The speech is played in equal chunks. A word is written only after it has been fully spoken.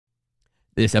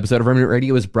This episode of Remnant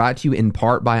Radio is brought to you in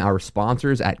part by our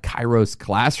sponsors at Kairos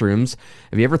Classrooms.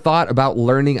 Have you ever thought about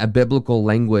learning a biblical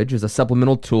language as a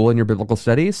supplemental tool in your biblical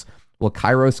studies? Well,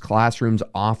 Kairos Classrooms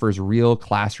offers real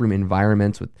classroom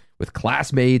environments with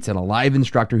classmates and a live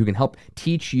instructor who can help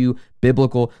teach you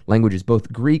biblical languages,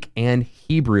 both Greek and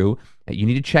Hebrew. You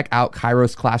need to check out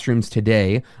Kairos Classrooms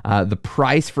today. The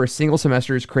price for a single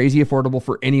semester is crazy affordable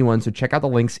for anyone, so check out the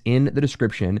links in the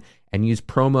description and use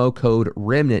promo code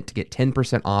REMNANT to get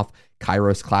 10% off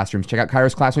Kairos Classrooms. Check out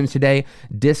Kairos Classrooms today.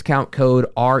 Discount code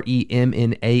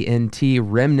REMNANT,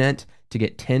 REMNANT, to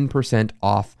get 10%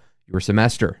 off your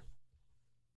semester.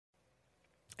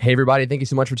 Hey, everybody. Thank you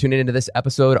so much for tuning into this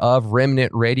episode of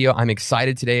Remnant Radio. I'm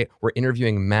excited today. We're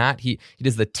interviewing Matt. He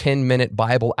does the 10-minute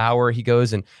Bible hour. He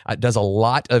goes and does a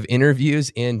lot of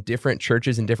interviews in different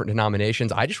churches and different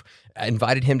denominations. I just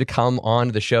invited him to come on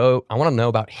the show. I want to know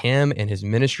about him and his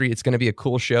ministry. It's going to be a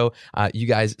cool show. You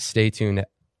guys stay tuned.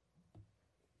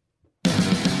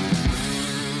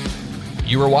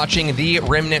 You are watching The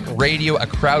Remnant Radio, a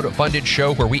crowd-funded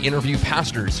show where we interview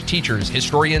pastors, teachers,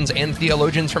 historians, and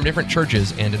theologians from different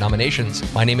churches and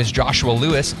denominations. My name is Joshua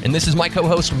Lewis, and this is my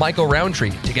co-host, Michael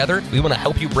Roundtree. Together, we want to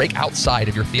help you break outside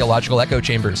of your theological echo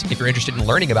chambers. If you're interested in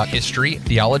learning about history,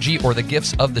 theology, or the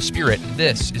gifts of the Spirit,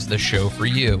 this is the show for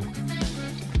you.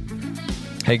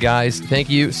 Hey guys, thank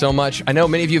you so much. I know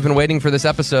many of you have been waiting for this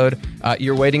episode.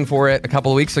 You're waiting for it a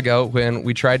couple of weeks ago when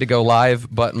we tried to go live,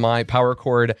 but my power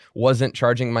cord wasn't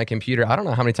charging my computer. I don't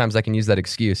know how many times I can use that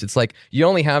excuse. It's like you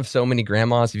only have so many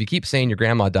grandmas. If you keep saying your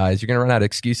grandma dies, you're going to run out of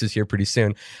excuses here pretty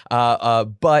soon.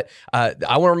 But I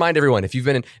want to remind everyone, if you've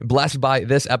been blessed by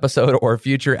this episode or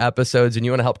future episodes and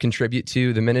you want to help contribute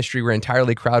to the ministry, we're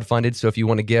entirely crowdfunded. So if you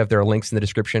want to give, there are links in the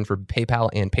description for PayPal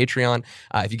and Patreon.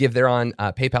 If you give there on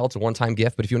PayPal, it's a one-time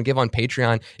gift. But if you want to give on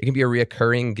Patreon, it can be a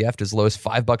reoccurring gift as low as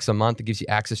 $5 a month. It gives you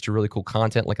access to really cool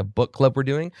content like a book club we're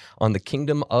doing on the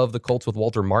Kingdom of the Cults with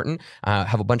Walter Martin.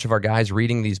 Have a bunch of our guys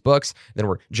reading these books. Then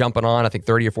we're jumping on, I think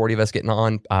 30 or 40 of us getting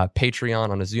on Patreon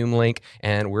on a Zoom link,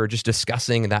 and we're just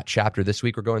discussing that chapter. This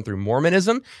week we're going through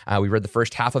Mormonism. We read the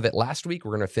first half of it last week.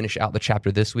 We're going to finish out the chapter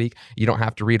this week. You don't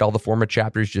have to read all the former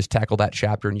chapters, just tackle that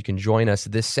chapter, and you can join us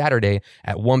this Saturday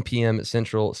at 1 p.m.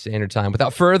 Central Standard Time.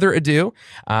 Without further ado,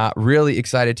 really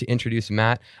excited to introduce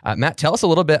Matt. Matt, tell us a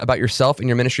little bit about yourself and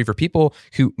your ministry for people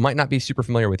who might not be super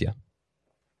familiar with you.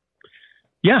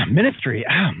 Yeah, ministry.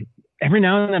 Every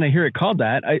now and then I hear it called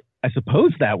that. I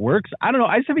suppose that works. I don't know.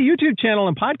 I just have a YouTube channel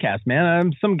and podcast, man.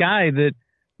 I'm some guy that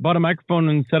bought a microphone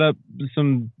and set up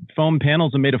some foam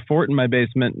panels and made a fort in my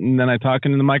basement. And then I talk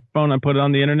into the microphone, I put it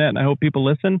on the internet, and I hope people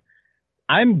listen.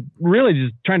 I'm really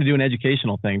just trying to do an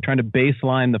educational thing, trying to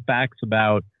baseline the facts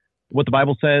about what the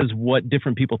Bible says, what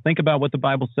different people think about what the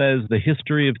Bible says, the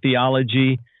history of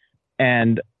theology.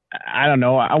 And I don't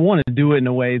know, I want to do it in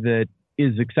a way that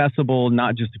is accessible,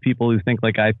 not just to people who think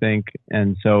like I think.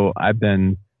 And so I've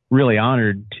been really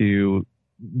honored to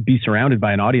be surrounded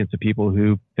by an audience of people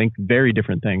who think very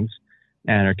different things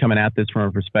and are coming at this from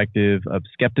a perspective of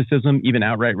skepticism, even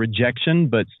outright rejection,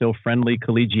 but still friendly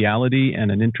collegiality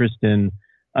and an interest in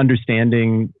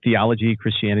understanding theology,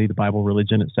 Christianity, the Bible,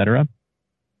 religion, etc.,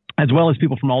 as well as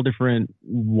people from all different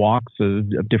walks of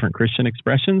different Christian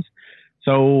expressions.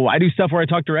 So I do stuff where I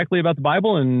talk directly about the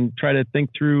Bible and try to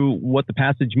think through what the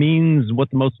passage means,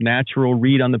 what the most natural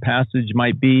read on the passage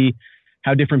might be,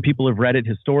 how different people have read it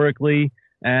historically.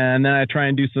 And then I try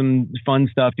and do some fun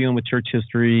stuff dealing with church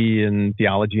history and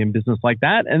theology and business like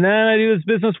that. And then I do this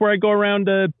business where I go around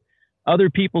to other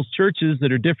people's churches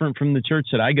that are different from the church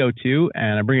that I go to.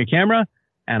 And I bring a camera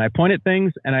and I point at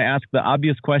things and I ask the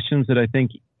obvious questions that I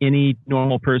think any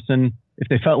normal person, if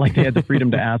they felt like they had the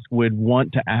freedom to ask, would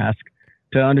want to ask,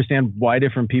 to understand why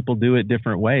different people do it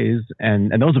different ways.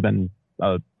 And those have been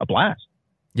a blast.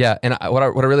 Yeah. And what I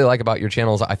really like about your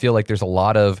channel is I feel like there's a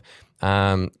lot of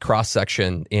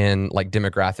cross-section in like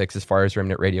demographics as far as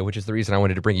Remnant Radio, which is the reason I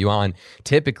wanted to bring you on.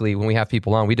 Typically, when we have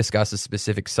people on, we discuss a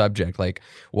specific subject. Like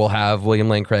we'll have William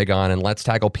Lane Craig on and let's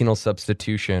tackle penal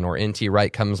substitution, or N.T.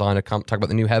 Wright comes on to talk about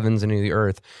the new heavens and new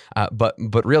earth. But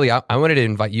really, I wanted to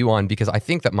invite you on because I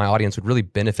think that my audience would really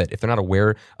benefit if they're not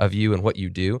aware of you and what you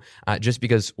do, just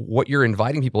because what you're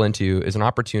inviting people into is an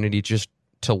opportunity just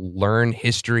to learn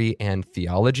history and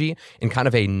theology in kind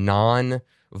of a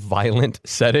non-violent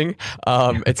setting.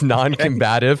 It's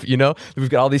non-combative, you know? We've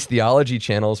got all these theology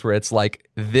channels where it's like,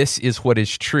 this is what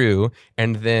is true,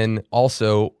 and then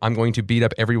also I'm going to beat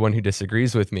up everyone who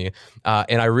disagrees with me.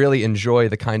 And I really enjoy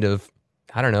the kind of,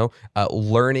 I don't know,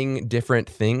 learning different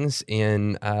things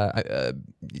in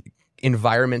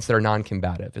environments that are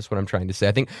non-combative is what I'm trying to say.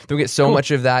 I think we get so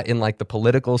much of that in like the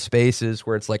political spaces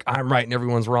where it's like, I'm right and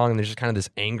everyone's wrong. And there's just kind of this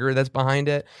anger that's behind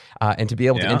it. And to be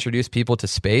able to introduce people to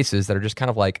spaces that are just kind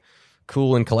of like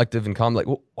cool and collective and calm. Like,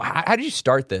 well, how did you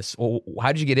start this? Well,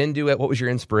 how did you get into it? What was your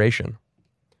inspiration?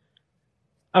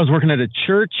 I was working at a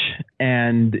church,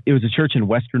 and it was a church in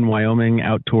western Wyoming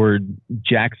out toward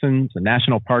Jackson, it's a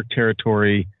national park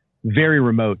territory, very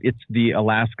remote. It's the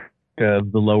Alaska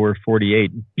of the lower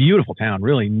 48. Beautiful town,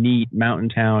 really neat mountain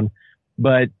town.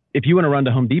 But if you want to run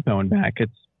to Home Depot and back,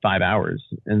 it's 5 hours.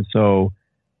 And so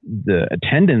the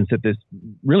attendance at this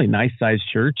really nice sized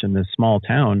church in this small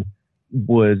town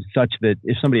was such that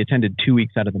if somebody attended 2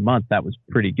 weeks out of the month, that was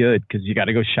pretty good, because you got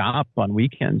to go shop on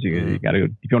weekends. You got to,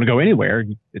 if you want to go anywhere,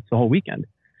 it's the whole weekend.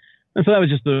 And so that was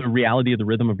just the reality of the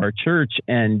rhythm of our church.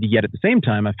 And yet at the same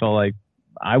time, I felt like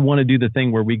I want to do the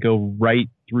thing where we go right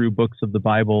through books of the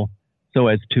Bible so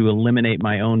as to eliminate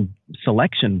my own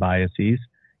selection biases.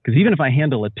 Because even if I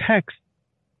handle a text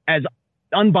as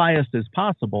unbiased as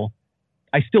possible,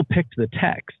 I still picked the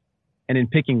text. And in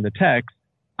picking the text,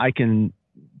 I can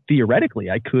theoretically,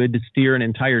 I could steer an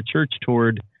entire church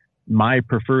toward my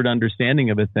preferred understanding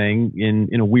of a thing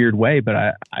in a weird way, but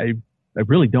I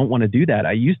really don't want to do that.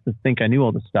 I used to think I knew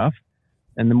all the stuff,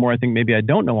 and the more I think maybe I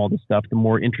don't know all the stuff, the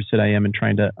more interested I am in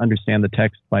trying to understand the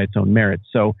text by its own merits.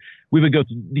 So we would go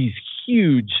through these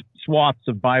huge swaths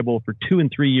of Bible for 2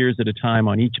 and 3 years at a time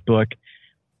on each book,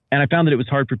 and I found that it was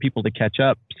hard for people to catch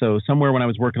up. So somewhere when I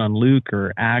was working on Luke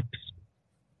or Acts,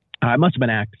 it must have been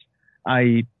Acts,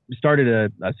 I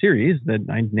started a series that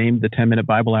I named the 10-Minute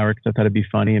Bible Hour because I thought it'd be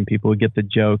funny and people would get the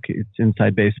joke. It's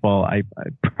inside baseball. I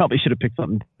probably should have picked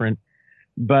something different.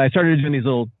 But I started doing these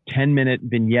little 10-minute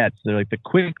vignettes. They're like the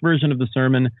quick version of the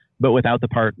sermon, but without the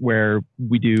part where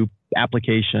we do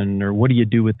application or what do you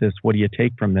do with this? What do you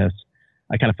take from this?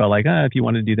 I kind of felt like, if you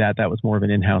wanted to do that, that was more of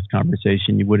an in-house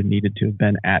conversation. You would have needed to have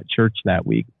been at church that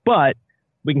week. But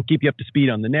we can keep you up to speed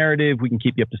on the narrative. We can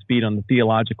keep you up to speed on the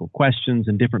theological questions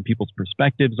and different people's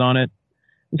perspectives on it.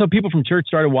 And so people from church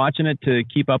started watching it to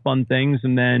keep up on things.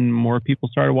 And then more people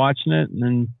started watching it. And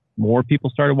then more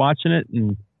people started watching it.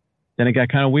 And then it got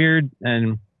kind of weird.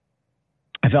 And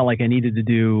I felt like I needed to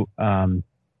do, I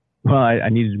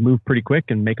needed to move pretty quick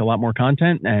and make a lot more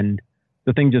content. And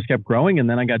the thing just kept growing. And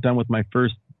then I got done with my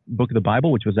first book of the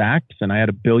Bible, which was Acts. And I had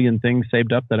a billion things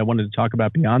saved up that I wanted to talk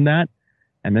about beyond that.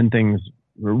 And then things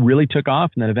really took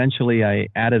off. And then eventually I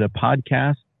added a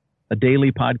podcast, a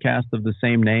daily podcast of the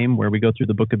same name, where we go through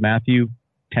the book of Matthew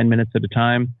 10 minutes at a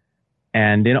time.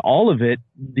 And in all of it,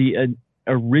 the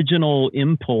original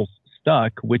impulse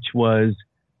stuck, which was,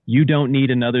 you don't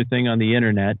need another thing on the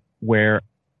internet where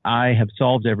I have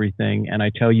solved everything and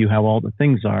I tell you how all the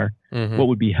things are. Mm-hmm. What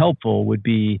would be helpful would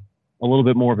be a little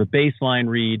bit more of a baseline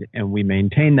read, and we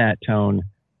maintain that tone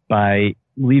by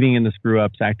leaving in the screw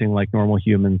ups, acting like normal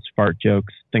humans, fart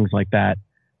jokes, things like that.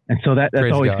 And so that's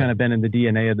Praise always God. Kind of been in the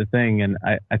DNA of the thing. And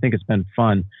I think it's been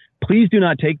fun. Please do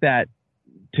not take that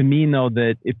to mean, though,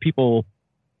 that if people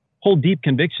hold deep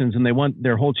convictions and they want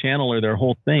their whole channel or their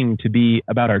whole thing to be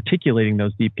about articulating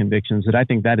those deep convictions, that I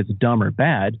think that is dumb or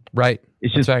bad. Right.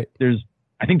 It's just, right.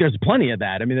 I think there's plenty of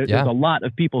that. I mean, there's a lot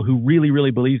of people who really,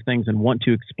 really believe things and want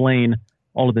to explain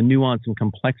all of the nuance and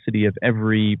complexity of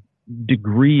every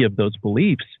degree of those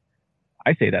beliefs.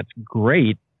 I say that's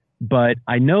great, but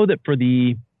I know that for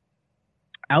the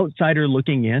outsider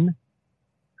looking in,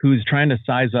 who's trying to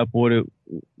size up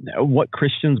what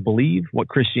Christians believe, what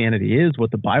Christianity is,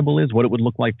 what the Bible is, what it would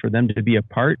look like for them to be a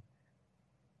part,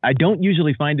 I don't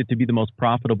usually find it to be the most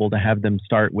profitable to have them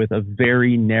start with a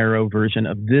very narrow version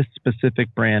of this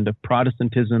specific brand of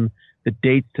Protestantism that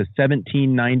dates to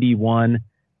 1791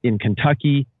 in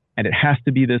Kentucky, and it has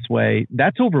to be this way.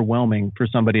 That's overwhelming for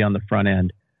somebody on the front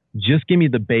end. Just give me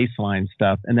the baseline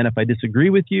stuff. And then if I disagree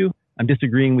with you, I'm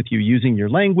disagreeing with you using your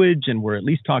language, and we're at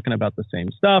least talking about the same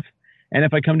stuff. And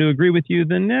if I come to agree with you,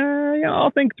 then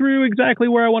I'll think through exactly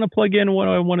where I want to plug in and what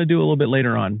I want to do a little bit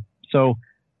later on. So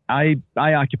I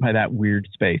occupy that weird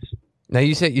space. Now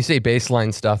you say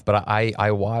baseline stuff, but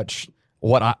I watch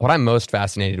what I'm most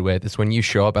fascinated with is when you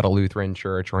show up at a Lutheran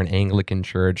church or an Anglican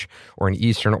church or an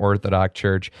Eastern Orthodox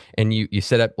church, and you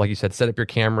set up, like you said, set up your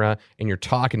camera and you're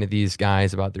talking to these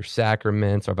guys about their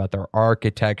sacraments or about their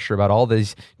architecture, about all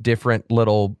these different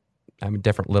little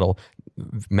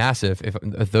massive,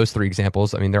 if those three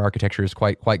examples, I mean, their architecture is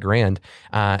quite grand.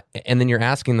 And then you're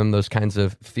asking them those kinds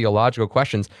of theological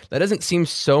questions. That doesn't seem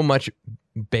so much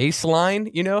baseline,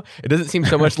 it doesn't seem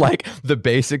so much like the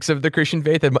basics of the Christian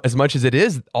faith as much as it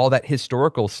is all that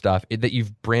historical stuff that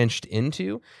you've branched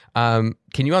into. Can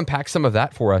you unpack some of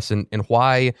that for us and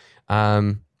why,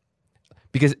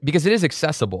 because it is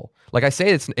accessible. Like I say,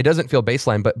 it doesn't feel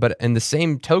baseline, but in the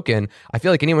same token, I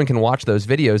feel like anyone can watch those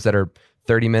videos that are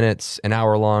 30 minutes, an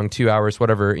hour long, 2 hours,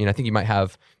 whatever. I think you might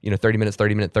have 30 minutes,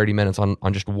 30 minutes on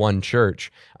just one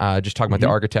church, just talking about the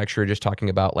architecture, just talking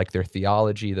about like their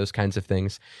theology, those kinds of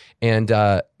things. And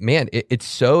man, it's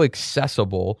so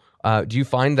accessible. Do you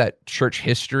find that church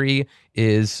history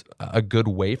is a good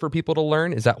way for people to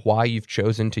learn? Is that why you've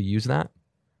chosen to use that?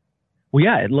 Well,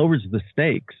 yeah, it lowers the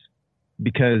stakes,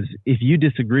 because if you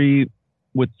disagree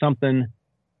with something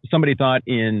somebody thought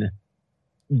in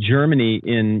Germany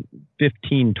in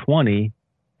 1520,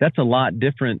 that's a lot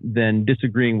different than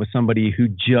disagreeing with somebody who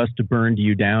just burned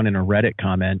you down in a Reddit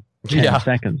comment 10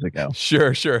 seconds ago.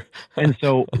 Sure. And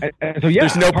so yeah,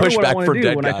 there's no pushback for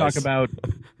dead when guys. I talk about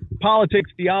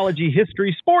politics, theology,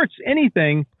 history, sports,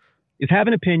 anything, is have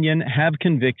an opinion, have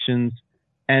convictions,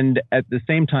 and at the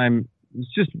same time,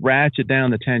 just ratchet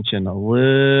down the tension a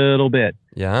little bit.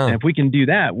 Yeah. And if we can do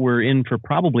that, we're in for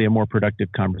probably a more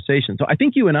productive conversation. So I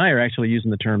think you and I are actually using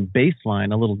the term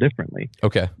baseline a little differently.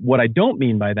 Okay. What I don't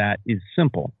mean by that is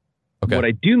simple. Okay. What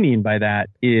I do mean by that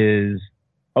is,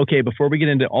 okay, before we get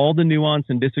into all the nuance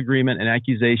and disagreement and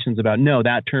accusations about, no,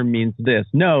 that term means this,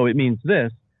 no, it means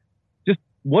this, just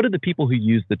what do the people who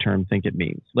use the term think it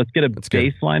means? Let's get a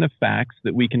baseline of facts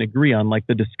that we can agree on, like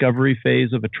the discovery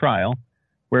phase of a trial,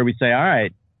 where we say, all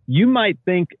right, you might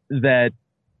think that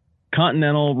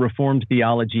continental Reformed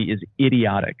theology is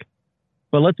idiotic,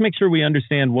 but let's make sure we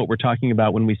understand what we're talking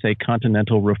about when we say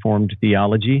continental Reformed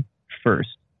theology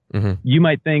first. Mm-hmm. You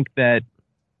might think that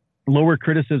lower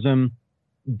criticism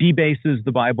debases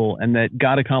the Bible and that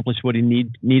God accomplished what he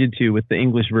needed to with the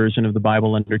English version of the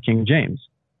Bible under King James.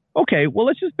 Okay, well,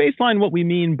 let's just baseline what we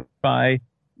mean by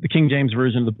the King James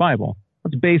version of the Bible.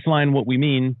 Let's baseline what we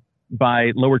mean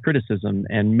by lower criticism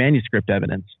and manuscript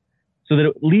evidence, so that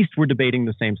at least we're debating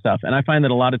the same stuff. And I find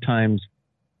that a lot of times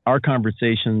our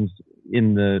conversations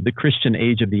in the Christian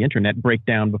age of the internet break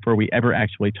down before we ever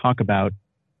actually talk about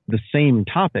the same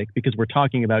topic, because we're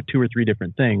talking about 2 or 3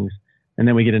 different things. And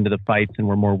then we get into the fights and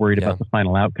we're more worried about the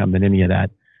final outcome than any of that.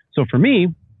 So for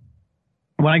me,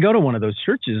 when I go to one of those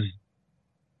churches,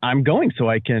 I'm going so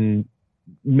I can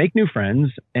make new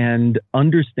friends and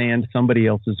understand somebody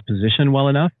else's position well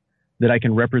enough that I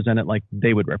can represent it like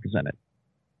they would represent it.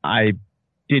 I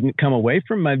didn't come away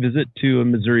from my visit to a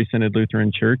Missouri Synod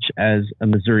Lutheran church as a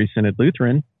Missouri Synod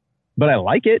Lutheran, but I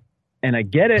like it and I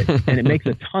get it, and it makes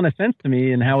a ton of sense to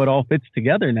me and how it all fits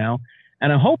together now.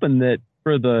 And I'm hoping that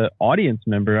for the audience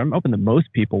member, I'm hoping that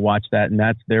most people watch that and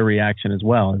that's their reaction as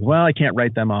well. I can't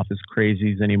write them off as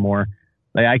crazies anymore.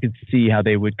 Like, I could see how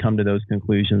they would come to those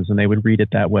conclusions and they would read it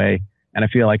that way. And I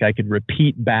feel like I could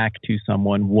repeat back to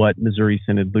someone what Missouri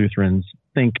Synod Lutherans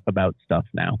think about stuff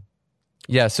now.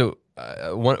 Yeah, so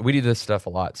we do this stuff a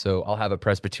lot. So I'll have a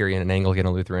Presbyterian, an Anglican,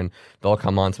 a Lutheran. They'll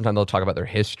come on. Sometimes they'll talk about their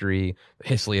history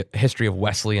of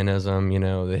Wesleyanism,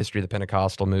 the history of the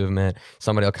Pentecostal movement.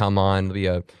 Somebody will come on, be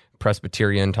a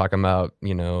Presbyterian talking about,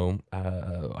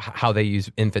 how they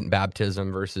use infant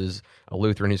baptism versus a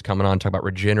Lutheran who's coming on talking about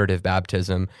regenerative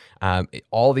baptism,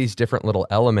 all these different little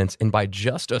elements. And by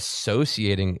just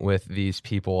associating with these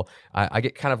people, I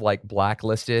get kind of like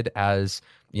blacklisted as,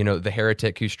 the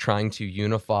heretic who's trying to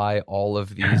unify all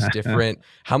of these different.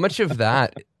 How much of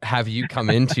that have you come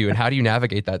into, and how do you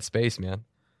navigate that space, man?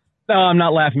 No, I'm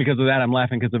not laughing because of that. I'm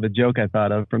laughing because of a joke I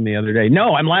thought of from the other day.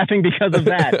 No, I'm laughing because of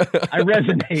that. I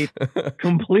resonate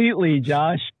completely,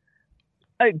 Josh.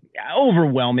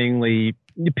 Overwhelmingly,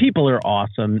 people are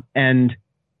awesome. And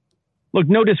look,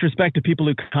 no disrespect to people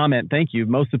who comment. Thank you.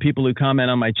 Most of the people who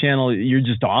comment on my channel, you're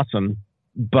just awesome.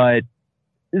 But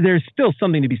there's still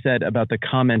something to be said about the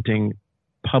commenting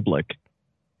public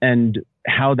and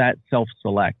how that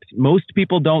self-selects. Most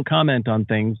people don't comment on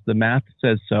things. The math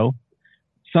says so.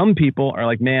 Some people are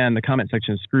like, man, the comment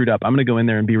section is screwed up. I'm going to go in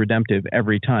there and be redemptive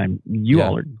every time. You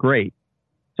all are great.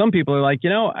 Some people are like,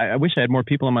 I wish I had more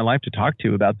people in my life to talk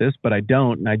to about this, but I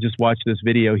don't. And I just watched this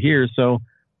video here. So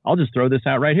I'll just throw this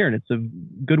out right here. And it's a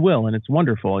goodwill and it's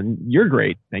wonderful. And you're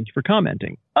great. Thank you for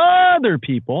commenting. Other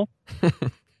people,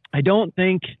 I don't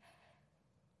think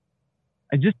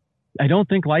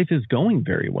life is going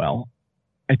very well.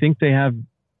 I think they have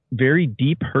very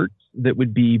deep hurts that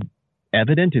would be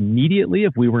evident immediately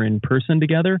if we were in person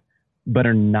together, but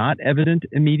are not evident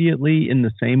immediately in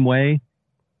the same way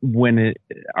when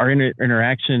our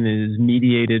interaction is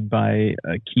mediated by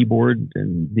a keyboard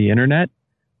and the internet.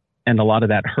 And a lot of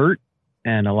that hurt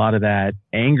and a lot of that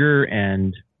anger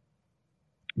and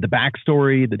the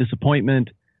backstory, the disappointment,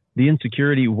 the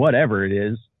insecurity, whatever it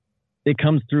is, it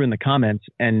comes through in the comments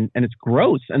and it's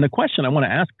gross. And the question I want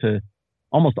to ask to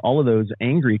almost all of those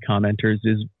angry commenters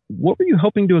is, what were you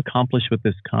hoping to accomplish with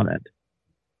this comment?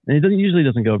 And it usually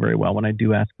doesn't go very well when I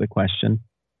do ask the question.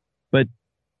 But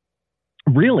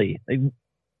really, like,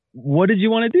 what did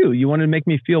you want to do? You wanted to make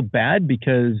me feel bad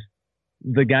because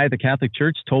the guy at the Catholic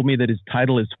Church told me that his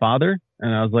title is Father.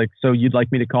 And I was like, so you'd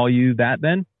like me to call you that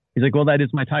then? He's like, well, that is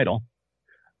my title.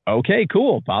 Okay,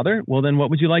 cool, Father. Well, then what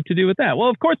would you like to do with that? Well,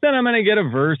 of course, then I'm going to get a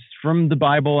verse from the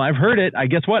Bible. I've heard it. I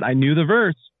guess what? I knew the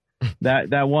verse.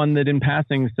 That one that in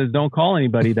passing says, don't call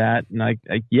anybody that. And I,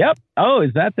 yep. Oh,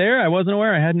 is that there? I wasn't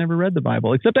aware. I had never read the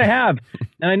Bible, except I have.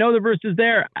 And I know the verse is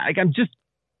there.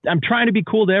 I'm trying to be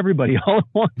cool to everybody all at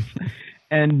once.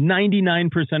 And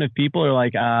 99% of people are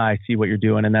like, I see what you're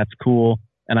doing, and that's cool.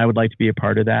 And I would like to be a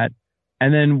part of that.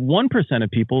 And then 1%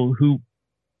 of people who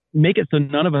make it so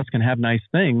none of us can have nice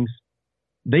things,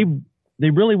 they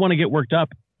really want to get worked up,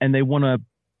 and they want to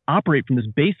operate from this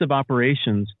base of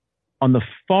operations on the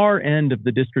far end of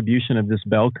the distribution of this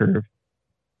bell curve.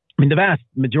 I mean, the vast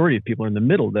majority of people are in the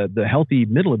middle, the healthy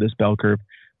middle of this bell curve.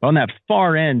 But on that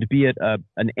far end, be it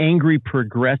an angry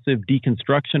progressive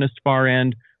deconstructionist far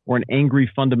end or an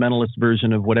angry fundamentalist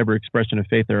version of whatever expression of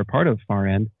faith they're a part of far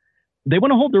end, they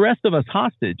want to hold the rest of us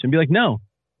hostage and be like, no,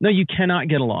 you cannot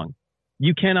get along.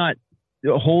 You cannot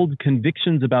hold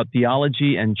convictions about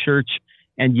theology and church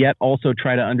and yet also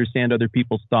try to understand other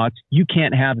people's thoughts. You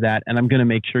can't have that, and I'm going to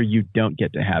make sure you don't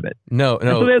get to have it. No,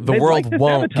 so the world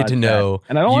won't get to know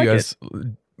and I don't you like as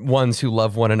ones who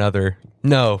love one another.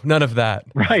 No, none of that.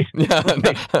 Right. Yeah,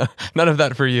 right. None of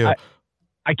that for you.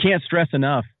 I can't stress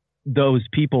enough, those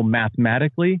people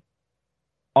mathematically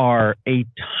are a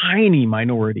tiny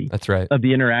minority. That's right. Of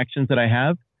the interactions that I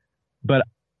have, but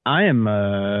I am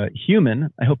a human.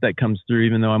 I hope that comes through,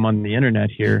 even though I'm on the internet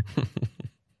here.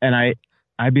 And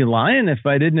I'd be lying if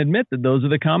I didn't admit that those are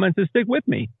the comments that stick with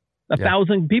me.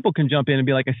 1,000 people can jump in and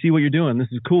be like, I see what you're doing. This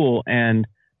is cool. And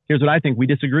here's what I think. We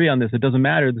disagree on this. It doesn't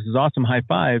matter. This is awesome. High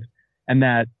five. And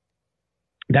that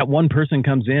one person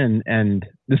comes in, and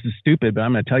this is stupid, but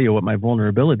I'm going to tell you what my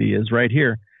vulnerability is right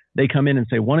here. They come in and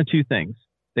say one of two things.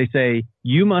 They say,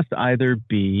 you must either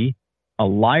be a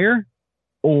liar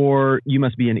or you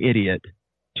must be an idiot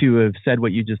to have said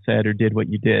what you just said or did what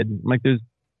you did. I'm like, there's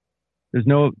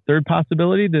no third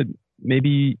possibility that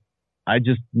maybe I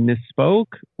just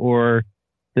misspoke, or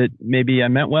that maybe I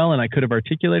meant well and I could have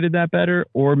articulated that better,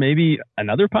 or maybe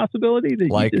another possibility that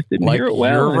you just didn't hear it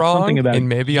well. You're wrong, and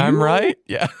maybe I'm right.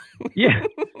 Yeah. Yeah.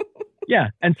 Yeah.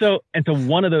 And so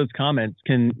one of those comments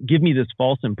can give me this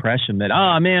false impression that,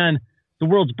 man, the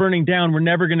world's burning down. We're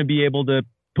never going to be able to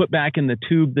put back in the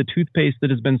tube the toothpaste that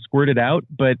has been squirted out.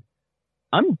 But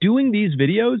I'm doing these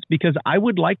videos because I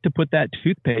would like to put that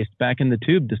toothpaste back in the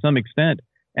tube to some extent.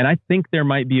 And I think there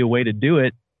might be a way to do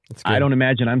it. I don't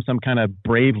imagine I'm some kind of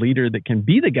brave leader that can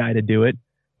be the guy to do it,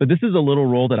 but this is a little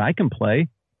role that I can play.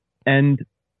 And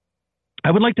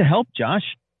I would like to help,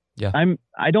 Josh. Yeah.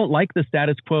 I don't like the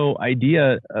status quo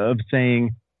idea of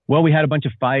saying, well, we had a bunch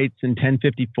of fights in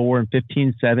 1054 and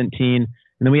 1517, and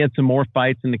then we had some more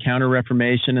fights in the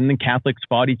Counter-Reformation, and then Catholics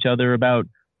fought each other about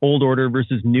Old Order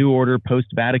versus New Order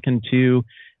post-Vatican II.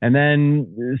 And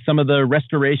then some of the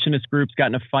Restorationist groups got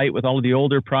in a fight with all of the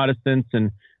older Protestants,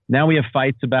 and now we have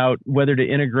fights about whether to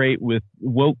integrate with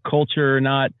woke culture or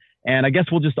not. And I guess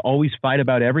we'll just always fight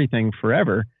about everything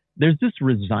forever. There's this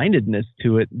resignedness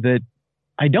to it that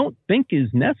I don't think is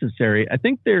necessary. I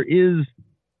think there is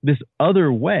this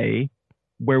other way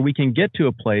where we can get to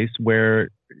a place where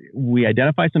we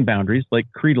identify some boundaries, like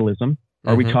creedalism.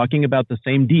 Are we talking about the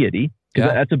same deity?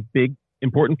 Because that's a big,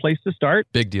 important place to start.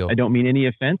 Big deal. I don't mean any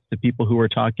offense to people who are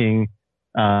talking,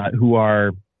 who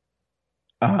are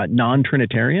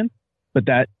non-Trinitarian, but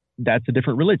that's a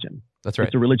different religion. That's right.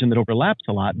 It's a religion that overlaps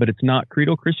a lot, but it's not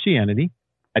creedal Christianity.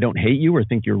 I don't hate you or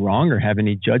think you're wrong or have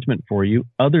any judgment for you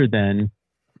other than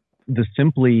the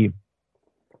simply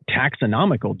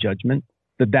taxonomical judgment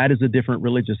that is a different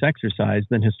religious exercise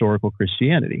than historical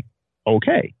Christianity.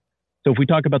 Okay. So if we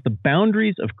talk about the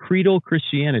boundaries of creedal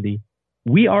Christianity,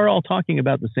 we are all talking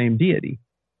about the same deity.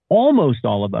 Almost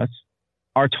all of us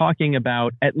are talking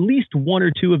about at least one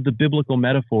or two of the biblical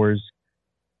metaphors,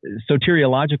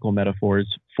 soteriological metaphors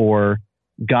for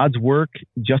God's work,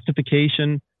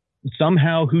 justification,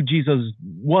 somehow who Jesus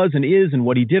was and is and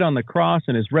what he did on the cross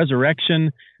and his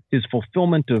resurrection, his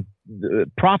fulfillment of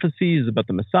the prophecies about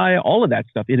the Messiah, all of that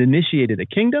stuff. It initiated a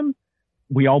kingdom.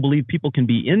 We all believe people can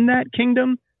be in that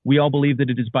kingdom. We all believe that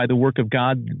it is by the work of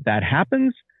God that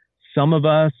happens. Some of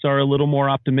us are a little more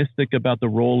optimistic about the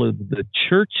role of the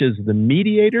church as the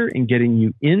mediator in getting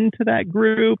you into that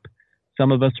group.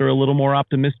 Some of us are a little more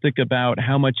optimistic about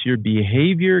how much your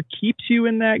behavior keeps you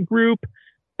in that group.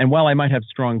 And while I might have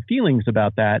strong feelings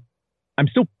about that, I'm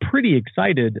still pretty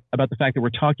excited about the fact that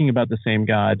we're talking about the same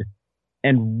God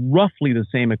and roughly the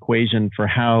same equation for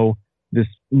how this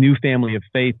new family of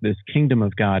faith, this kingdom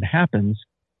of God happens.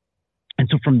 And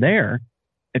so from there,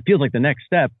 it feels like the next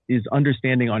step is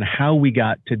understanding on how we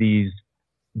got to these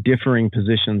differing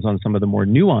positions on some of the more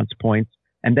nuanced points.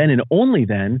 And then and only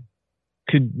then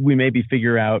could we maybe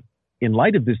figure out, in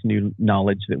light of this new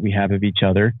knowledge that we have of each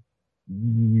other,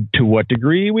 to what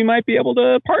degree we might be able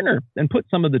to partner and put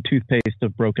some of the toothpaste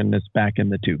of brokenness back in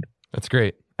the tube. That's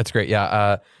great. That's great.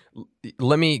 Yeah.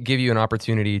 Let me give you an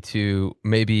opportunity to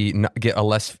maybe get a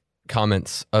less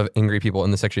comments of angry people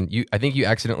in the section. I think you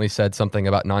accidentally said something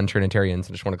about non-Trinitarians.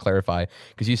 I just want to clarify,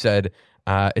 because you said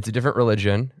it's a different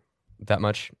religion. That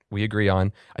much we agree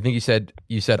on. I think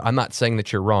you said, I'm not saying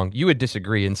that you're wrong. You would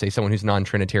disagree and say someone who's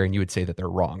non-Trinitarian, you would say that they're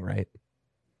wrong, right?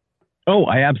 Oh,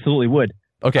 I absolutely would.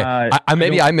 Okay.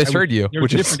 I misheard you.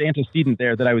 There's a different antecedent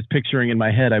there that I was picturing in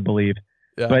my head, I believe.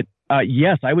 Yeah. But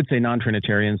yes, I would say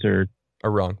non-Trinitarians are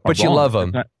wrong. But you love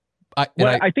them. I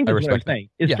think that's what I was saying.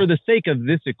 Is for the sake of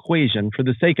this equation, for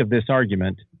the sake of this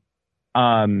argument,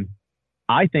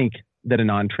 I think that a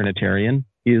non-Trinitarian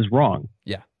is wrong.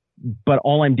 Yeah. But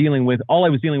all I was dealing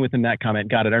with in that comment,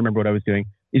 got it, I remember what I was doing,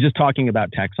 is just talking about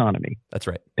taxonomy. That's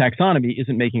right. Taxonomy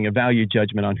isn't making a value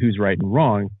judgment on who's right and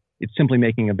wrong. It's simply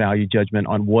making a value judgment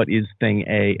on what is thing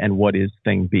A and what is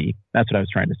thing B. That's what I was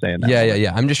trying to say in that.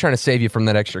 Yeah. I'm just trying to save you from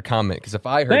that extra comment, because if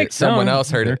I heard it, someone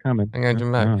else heard it. I'm going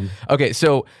to back. Okay,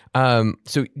 so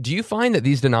do you find that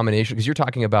these denominations, because you're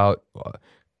talking about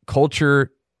culture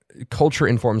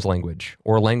informs language,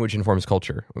 or language informs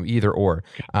culture, either or.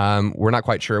 We're not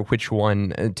quite sure which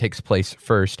one takes place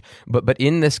first, but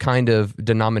in this kind of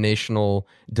denominational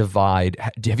divide,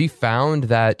 have you found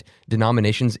that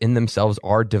denominations in themselves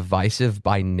are divisive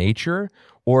by nature,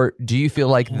 or do you feel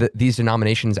like these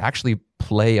denominations actually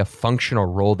play a functional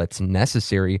role that's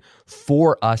necessary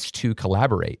for us to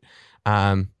collaborate?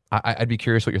 I'd be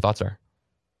curious what your thoughts are.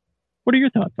 What are your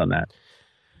thoughts on that?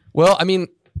 Well, I mean,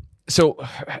 so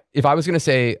if I was going to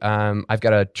say, I've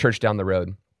got a church down the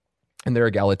road and they're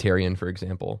egalitarian, for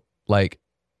example, like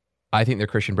I think they're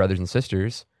Christian brothers and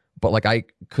sisters, but like I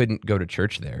couldn't go to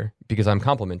church there because I'm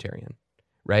complementarian,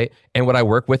 right? And would I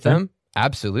work with them?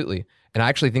 Absolutely. And I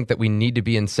actually think that we need to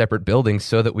be in separate buildings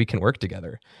so that we can work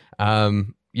together.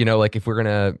 Like if we're going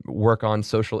to work on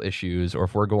social issues, or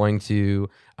if we're going to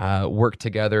work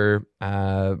together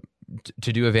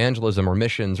to do evangelism or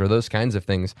missions or those kinds of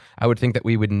things, I would think that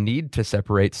we would need to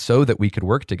separate so that we could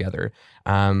work together.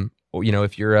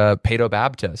 If you're a Paedo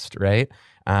Baptist, right?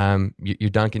 You're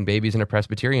dunking babies in a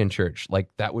Presbyterian church, like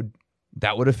that would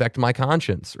affect my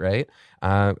conscience, right?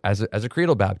 As a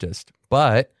Creedal Baptist,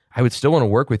 but I would still want to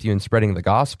work with you in spreading the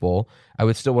gospel. I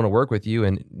would still want to work with you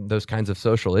in those kinds of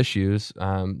social issues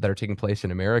that are taking place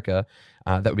in America.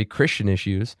 That would be Christian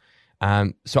issues.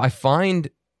 So I find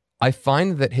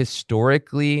that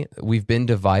historically we've been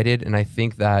divided, and I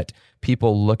think that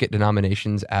people look at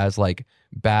denominations as like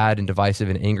bad and divisive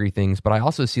and angry things, but I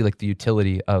also see like the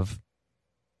utility of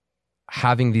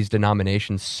having these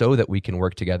denominations so that we can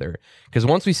work together. Because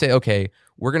once we say, okay,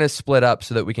 we're going to split up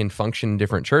so that we can function in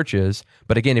different churches,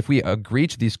 but again, if we agree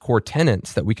to these core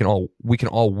tenets that we can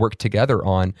all work together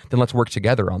on, then let's work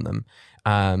together on them.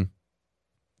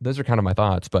 Those are kind of my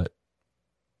thoughts, but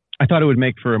I thought it would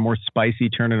make for a more spicy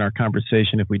turn in our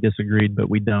conversation if we disagreed, but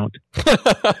we don't.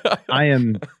 I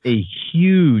am a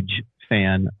huge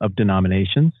fan of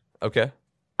denominations. Okay.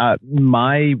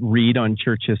 My read on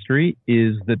church history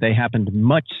is that they happened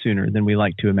much sooner than we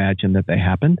like to imagine that they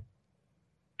happened.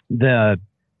 You've got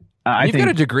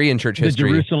a degree in church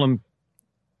history. Jerusalem.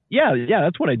 Yeah,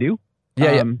 that's what I do.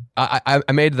 Yeah.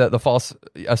 I made the false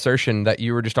assertion that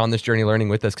you were just on this journey learning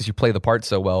with us because you play the part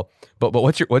so well. But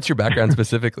what's your background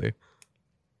specifically?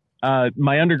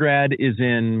 My undergrad is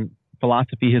in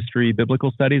philosophy, history,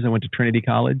 biblical studies. I went to Trinity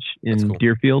College in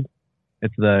Deerfield.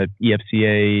 It's the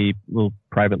EFCA, little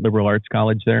private liberal arts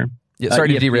college there. Yeah, sorry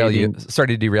to derail you.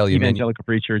 Evangelical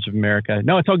Free Church of America.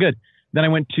 No, it's all good. Then I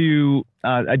went to,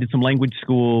 I did some language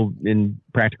school in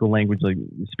practical language like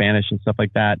Spanish and stuff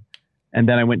like that. And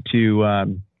then I went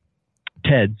to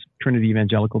TEDS, Trinity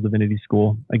Evangelical Divinity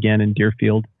School, again in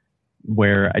Deerfield,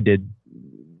 where I did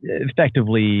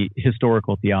effectively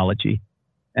historical theology.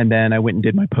 And then I went and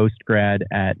did my postgrad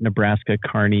at Nebraska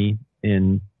Kearney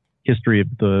in history of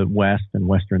the West and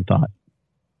Western thought.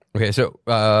 Okay, so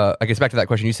I guess back to that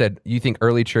question. You said you think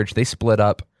early church, they split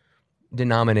up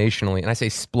denominationally, and I say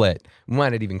split. We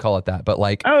might not even call it that, but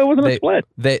like... Oh, it wasn't a split.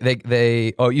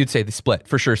 You'd say they split,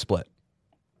 for sure split.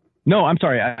 No, I'm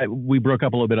sorry. We broke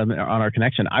up a little bit on our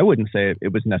connection. I wouldn't say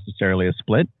it was necessarily a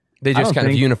split. They just kind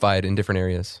of unified in different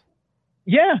areas.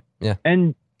 Yeah. Yeah.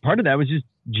 And part of that was just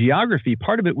geography.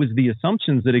 Part of it was the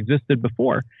assumptions that existed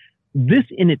before. This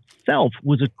in itself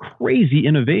was a crazy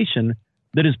innovation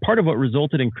that is part of what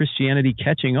resulted in Christianity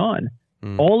catching on.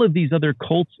 All of these other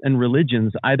cults and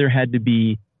religions either had to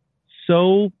be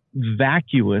so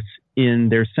vacuous in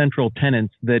their central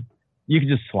tenets that you could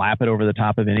just slap it over the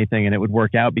top of anything and it would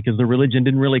work out because the religion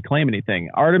didn't really claim anything.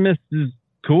 Artemis is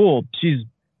cool. She's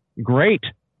great.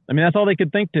 I mean, that's all they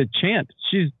could think to chant.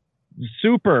 She's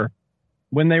super.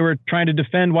 When they were trying to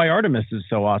defend why Artemis is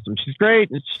so awesome. She's great.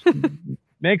 She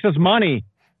makes us money.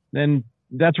 And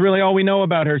that's really all we know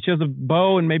about her. She has a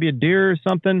bow and maybe a deer or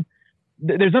something.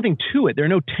 There's nothing to it. There are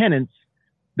no tenets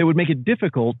that would make it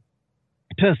difficult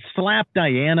to slap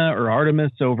Diana or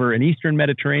Artemis over an Eastern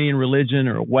Mediterranean religion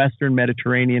or a Western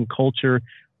Mediterranean culture,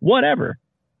 whatever.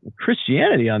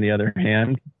 Christianity, on the other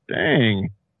hand, dang,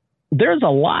 there's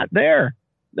a lot there.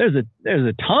 There's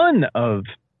a ton of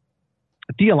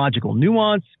theological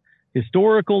nuance,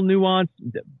 historical nuance,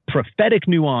 prophetic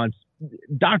nuance,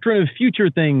 doctrine of future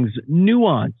things,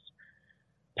 nuance,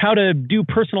 how to do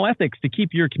personal ethics to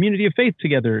keep your community of faith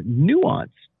together,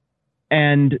 nuance.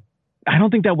 And I don't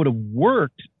think that would have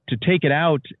worked to take it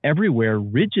out everywhere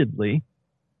rigidly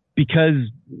because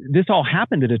this all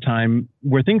happened at a time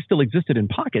where things still existed in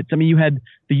pockets. I mean, you had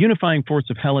the unifying force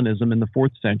of Hellenism in the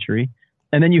 4th century,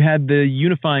 and then you had the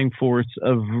unifying force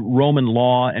of Roman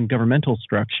law and governmental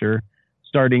structure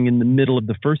starting in the middle of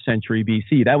the 1st century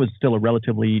BC. That was still a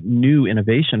relatively new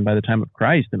innovation by the time of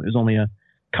Christ, and it was only a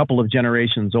couple of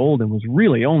generations old and was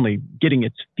really only getting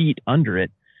its feet under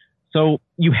it. So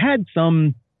you had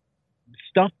some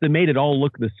stuff that made it all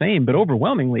look the same, but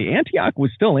overwhelmingly, Antioch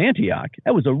was still Antioch.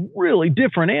 That was a really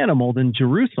different animal than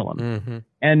Jerusalem. Mm-hmm.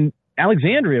 And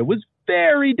Alexandria was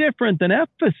very different than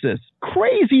Ephesus,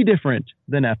 crazy different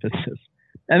than Ephesus.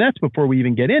 And that's before we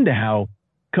even get into how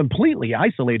completely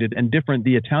isolated and different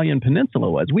the Italian peninsula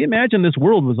was. We imagine this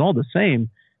world was all the same.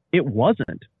 It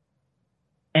wasn't.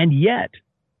 And yet,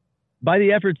 by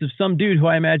the efforts of some dude who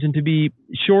I imagine to be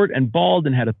short and bald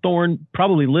and had a thorn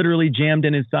probably literally jammed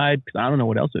in his side, because I don't know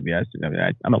what else it would be.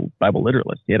 I'm a Bible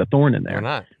literalist. He had a thorn in there. Why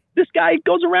not? This guy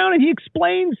goes around and he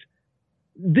explains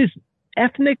this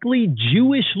ethnically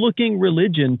Jewish-looking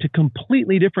religion to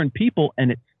completely different people, and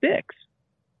it sticks.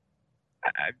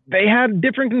 They had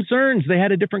different concerns. They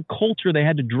had a different culture. They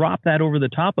had to drop that over the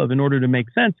top of in order to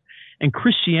make sense. And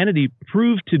Christianity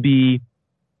proved to be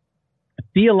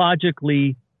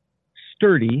theologically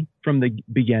sturdy from the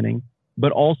beginning,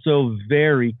 but also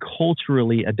very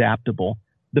culturally adaptable.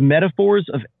 The metaphors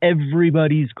of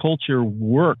everybody's culture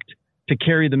worked to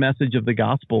carry the message of the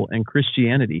gospel and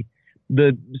Christianity.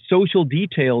 The social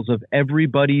details of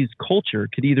everybody's culture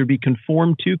could either be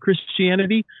conformed to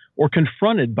Christianity or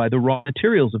confronted by the raw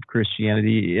materials of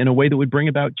Christianity in a way that would bring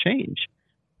about change.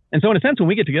 And so in a sense, when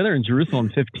we get together in Jerusalem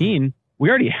 15, we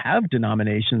already have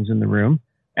denominations in the room,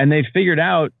 and they've figured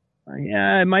out,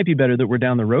 yeah, it might be better that we're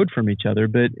down the road from each other,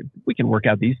 but if we can work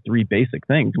out these 3 basic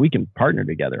things, we can partner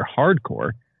together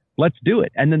hardcore. Let's do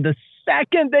it. And then the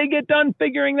second they get done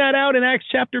figuring that out in Acts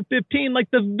chapter 15, like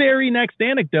the very next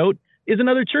anecdote is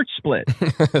another church split.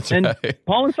 And right.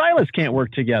 Paul and Silas can't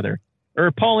work together,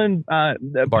 or Paul and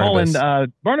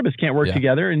Barnabas can't work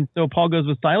together. And so Paul goes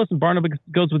with Silas and Barnabas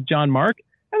goes with John Mark,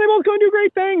 and they both go and do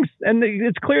great things. And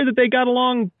it's clear that they got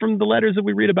along from the letters that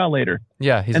we read about later.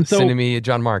 Yeah, he's sending me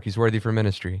John Mark. He's worthy for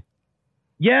ministry.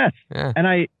 Yes. Yeah. And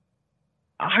I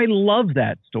love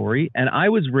that story. And I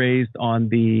was raised on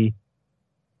the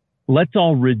let's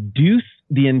all reduce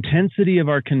the intensity of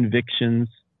our convictions,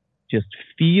 just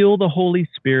feel the Holy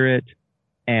Spirit,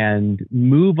 and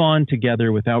move on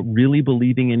together without really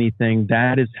believing anything.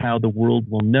 That is how the world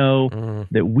will know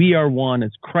that we are one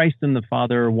as Christ and the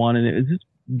Father are one. And it was this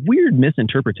weird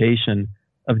misinterpretation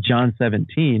of John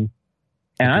 17.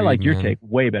 And I like your take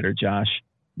way better, Josh,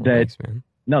 that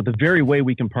the very way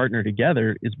we can partner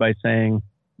together is by saying,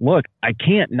 look, I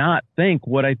can't not think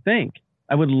what I think.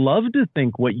 I would love to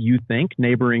think what you think,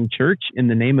 neighboring church, in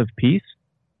the name of peace,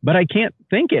 but I can't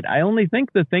think it. I only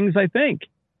think the things I think.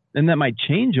 And that might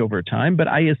change over time, but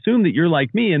I assume that you're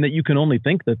like me and that you can only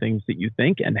think the things that you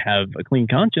think and have a clean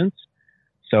conscience.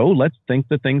 So let's think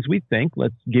the things we think.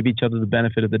 Let's give each other the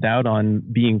benefit of the doubt on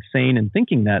being sane and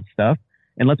thinking that stuff.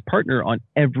 And let's partner on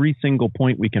every single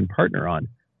point we can partner on.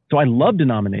 So I love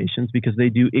denominations because they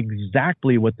do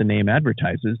exactly what the name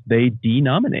advertises. They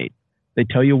denominate. They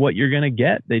tell you what you're going to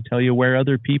get. They tell you where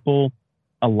other people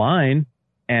align.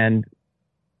 And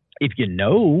if you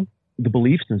know the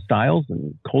beliefs and styles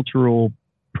and cultural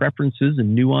preferences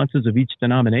and nuances of each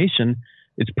denomination,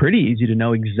 it's pretty easy to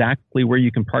know exactly where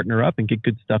you can partner up and get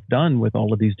good stuff done with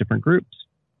all of these different groups.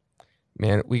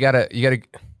 Man, you gotta,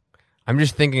 I'm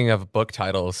just thinking of book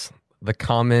titles. The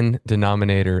Common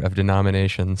Denominator of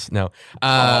Denominations. No,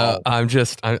 I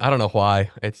don't know why.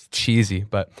 It's cheesy,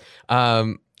 but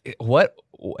what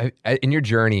in your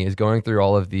journey is going through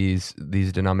all of these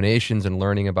denominations and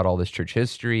learning about all this church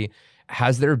history,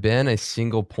 has there been a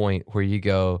single point where you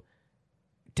go,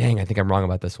 dang, I think I'm wrong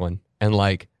about this one, and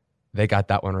like they got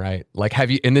that one right? Like, have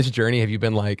you, in this journey, have you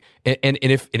been like, and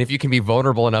if you can be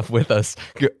vulnerable enough with us,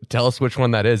 tell us which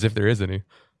one that is, if there is any.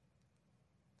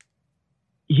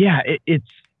 Yeah, it's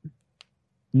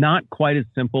not quite as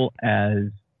simple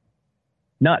as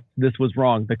not this was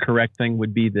wrong. The correct thing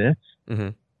would be this. Mm-hmm.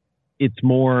 It's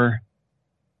more,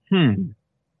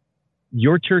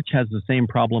 your church has the same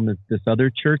problem as this other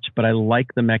church, but I like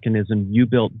the mechanism you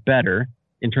built better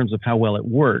in terms of how well it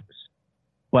works.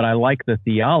 But I like the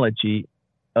theology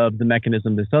of the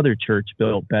mechanism this other church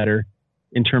built better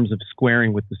in terms of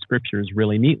squaring with the scriptures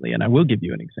really neatly. And I will give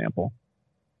you an example.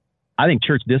 I think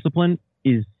church discipline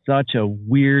is such a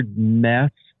weird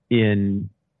mess in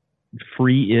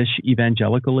free-ish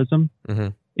evangelicalism. Mm-hmm.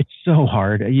 It's so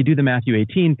hard. You do the Matthew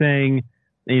 18 thing,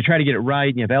 and you try to get it right,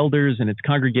 and you have elders, and it's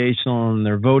congregational, and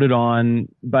they're voted on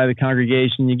by the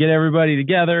congregation. You get everybody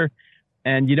together,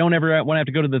 and you don't ever want to have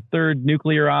to go to the third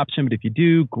nuclear option, but if you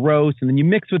do, gross. And then you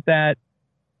mix with that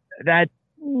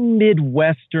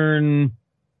Midwestern,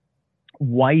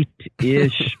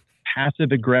 white-ish,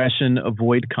 passive aggression,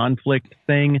 avoid conflict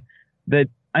thing that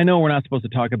I know we're not supposed to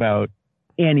talk about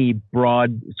any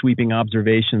broad sweeping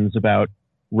observations about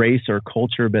race or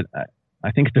culture, but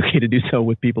I think it's okay to do so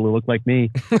with people who look like me.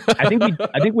 I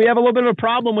think we have a little bit of a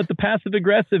problem with the passive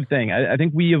aggressive thing. I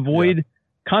think we avoid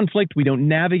conflict. We don't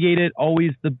navigate it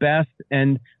always the best.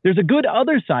 And there's a good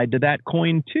other side to that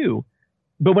coin too.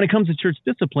 But when it comes to church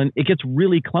discipline, it gets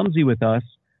really clumsy with us.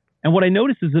 And what I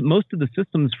notice is that most of the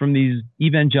systems from these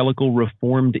evangelical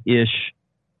reformed-ish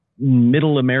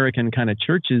middle American kind of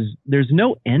churches, there's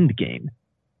no end game.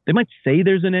 They might say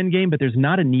there's an end game, but there's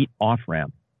not a neat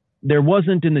off-ramp. There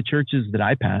wasn't in the churches that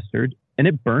I pastored, and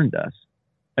it burned us.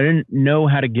 I didn't know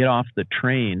how to get off the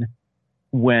train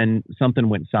when something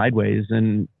went sideways,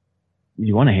 and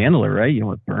you want to handle it right. You don't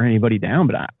want to burn anybody down,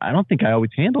 but I don't think I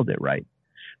always handled it right.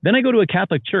 Then I go to a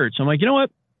Catholic church. I'm like, you know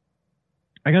what?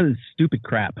 I got this stupid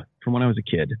crap from when I was a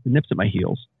kid. It nips at my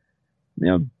heels. You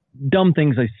know, dumb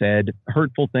things I said,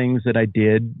 hurtful things that I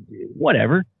did,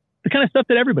 whatever. The kind of stuff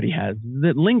that everybody has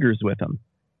that lingers with them.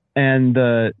 And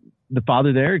the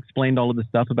father there explained all of the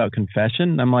stuff about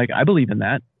confession. I'm like, I believe in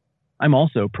that. I'm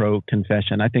also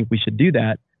pro-confession. I think we should do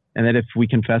that. And that if we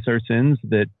confess our sins,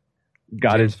 that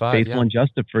God is faithful and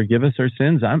just to forgive us our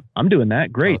sins. I'm doing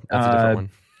that. Great. Oh, that's a different one.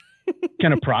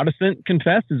 Can a Protestant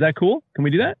confess? Is that cool? Can we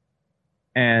do that?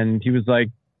 And he was like,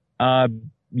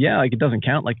 yeah, like it doesn't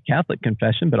count like a Catholic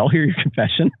confession, but I'll hear your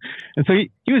confession. And so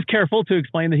he was careful to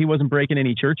explain that he wasn't breaking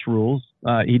any church rules.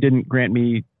 He didn't grant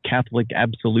me Catholic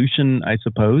absolution, I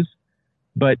suppose.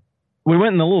 But we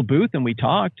went in the little booth and we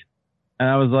talked. And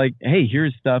I was like, hey,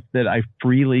 here's stuff that I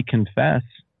freely confess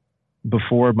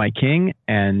before my king.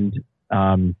 And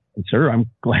sir, I'm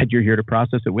glad you're here to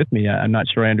process it with me. I'm not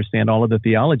sure I understand all of the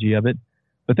theology of it,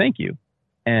 but thank you.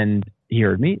 And he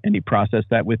heard me and he processed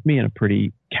that with me in a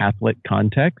pretty Catholic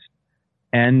context.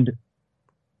 And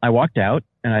I walked out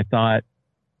and I thought,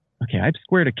 okay, I've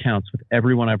squared accounts with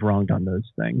everyone I've wronged on those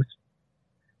things.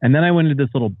 And then I went into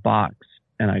this little box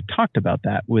and I talked about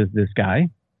that with this guy.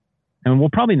 And we'll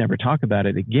probably never talk about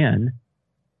it again,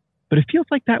 but it feels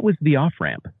like that was the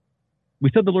off-ramp.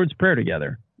 We said the Lord's Prayer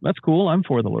together. That's cool. I'm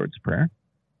for the Lord's Prayer.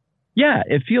 Yeah,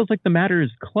 it feels like the matter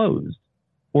is closed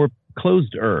or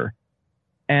closed-er.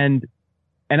 And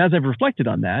as I've reflected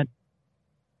on that,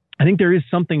 I think there is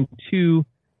something to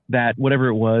that, whatever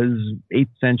it was, 8th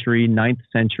century, 9th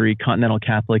century continental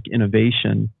Catholic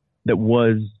innovation that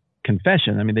was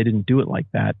confession. I mean, they didn't do it like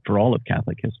that for all of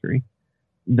Catholic history.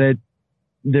 That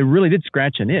really did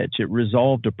scratch an itch. It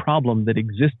resolved a problem that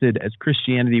existed as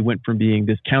Christianity went from being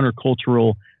this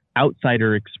countercultural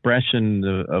outsider expression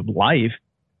of life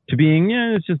to being,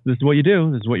 it's just, this is what you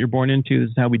do. This is what you're born into. This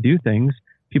is how we do things.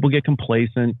 People get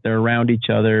complacent. They're around each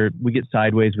other. We get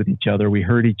sideways with each other. We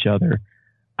hurt each other.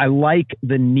 I like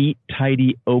the neat,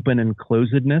 tidy, open and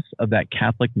closedness of that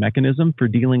Catholic mechanism for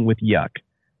dealing with yuck.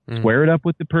 Square it up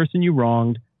with the person you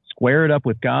wronged. Square it up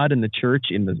with God and the church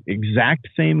in the exact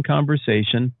same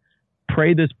conversation.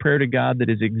 Pray this prayer to God that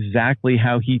is exactly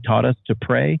how he taught us to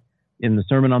pray in the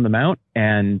Sermon on the Mount,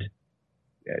 and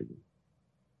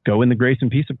go in the grace and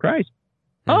peace of Christ.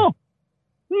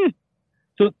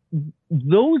 So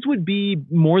those would be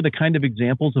more the kind of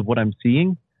examples of what I'm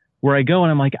seeing, where I go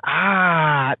and I'm like,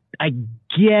 I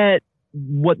get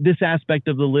what this aspect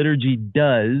of the liturgy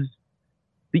does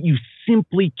that you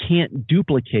simply can't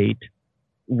duplicate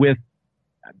with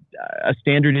a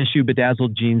standard issue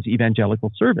bedazzled jeans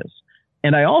evangelical service.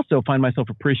 And I also find myself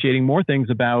appreciating more things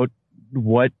about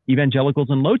what evangelicals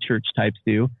and low church types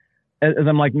do, as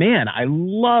I'm like, man, I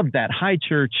love that high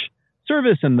church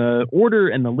service and the order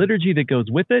and the liturgy that goes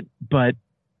with it. But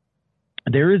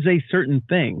there is a certain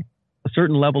thing, a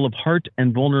certain level of heart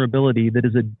and vulnerability that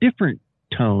is a different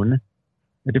tone,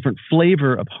 a different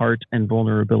flavor of heart and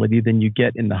vulnerability than you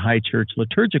get in the high church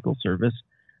liturgical service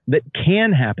that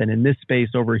can happen in this space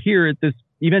over here at this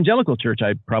evangelical church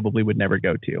I probably would never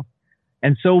go to.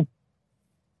 And so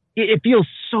it feels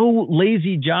so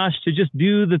lazy, Josh, to just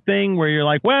do the thing where you're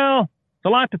like, well, it's a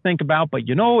lot to think about, but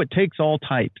it takes all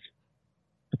types.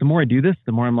 But the more I do this,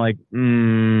 the more I'm like,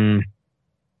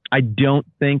 I don't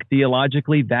think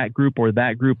theologically that group or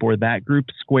that group or that group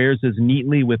squares as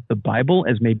neatly with the Bible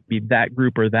as maybe that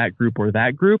group or that group or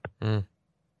that group. But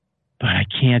I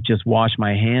can't just wash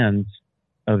my hands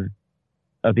of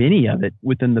any of it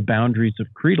within the boundaries of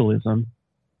creedalism.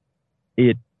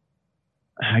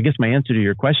 I guess my answer to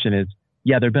your question is,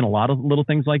 yeah, there have been a lot of little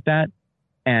things like that.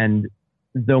 And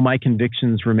though my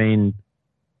convictions remain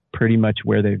pretty much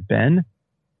where they've been,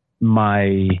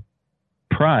 my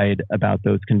pride about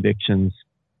those convictions,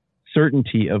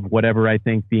 certainty of whatever I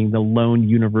think being the lone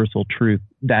universal truth,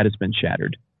 that has been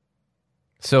shattered.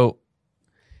 So,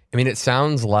 I mean, it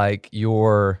sounds like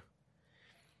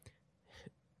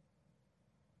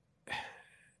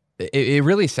it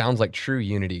really sounds like true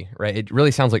unity, right? It really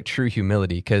sounds like true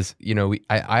humility, because,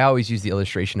 I always use the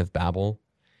illustration of Babel.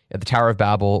 At the Tower of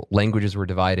Babel, languages were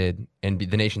divided and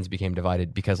the nations became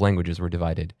divided because languages were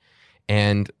divided.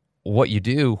 And what you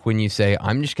do when you say,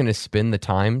 I'm just going to spend the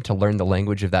time to learn the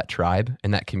language of that tribe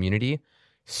and that community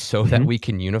so that we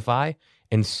can unify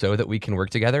and so that we can work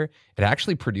together, it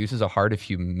actually produces a heart of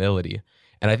humility.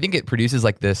 And I think it produces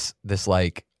like this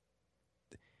like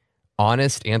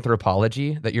honest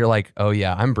anthropology that you're like, oh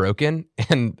yeah, I'm broken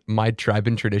and my tribe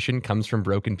and tradition comes from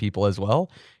broken people as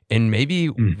well. And maybe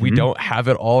we don't have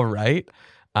it all right.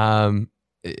 Have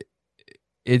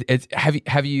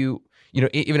you,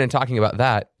 even in talking about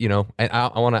that, and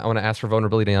I want to ask for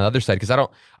vulnerability on the other side, because I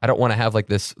don't want to have like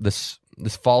this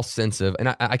false sense of,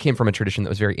 and I came from a tradition that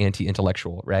was very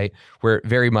anti-intellectual, right? Where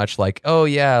very much like, oh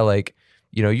yeah, like,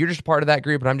 you're just part of that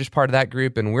group and I'm just part of that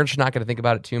group and we're just not going to think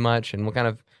about it too much, and we'll kind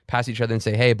of pass each other and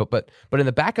say, hey, but in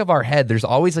the back of our head, there's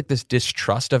always like this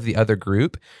distrust of the other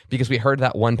group, because we heard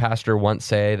that one pastor once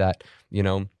say that,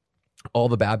 all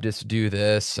the Baptists do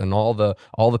this and all the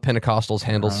Pentecostals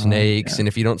handle snakes. And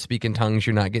if you don't speak in tongues,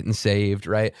 you're not getting saved,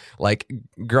 right? Like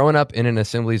growing up in an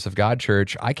Assemblies of God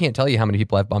church, I can't tell you how many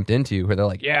people I've bumped into where they're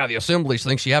like, yeah, the Assemblies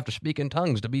thinks you have to speak in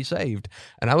tongues to be saved.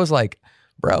 And I was like,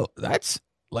 bro, that's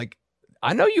like,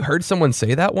 I know you heard someone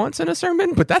say that once in a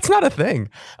sermon, but that's not a thing.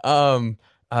 And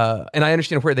I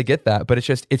understand where they get that, but it's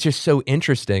just so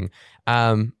interesting.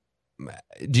 Do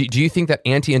you think that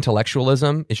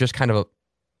anti-intellectualism is just kind of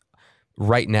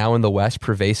right now in the West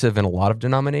pervasive in a lot of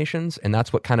denominations, and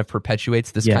that's what kind of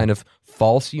perpetuates this kind of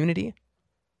false unity?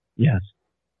 Yes.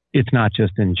 It's not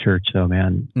just in church though,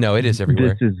 man. No, it is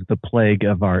everywhere. This is the plague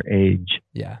of our age.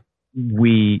 Yeah.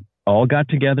 We all got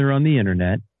together on the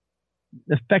internet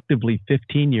effectively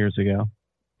 15 years ago.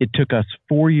 It took us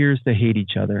 4 years to hate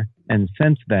each other. And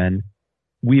since then,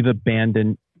 we've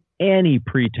abandoned any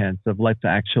pretense of let's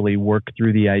actually work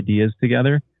through the ideas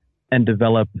together and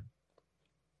develop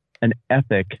an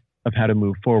ethic of how to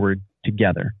move forward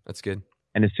together. That's good.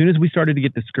 And as soon as we started to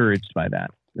get discouraged by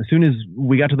that, as soon as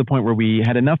we got to the point where we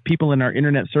had enough people in our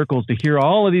internet circles to hear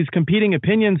all of these competing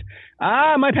opinions,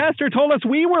 my pastor told us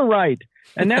we were right.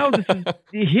 And now this is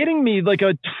hitting me like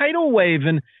a tidal wave.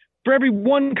 And for every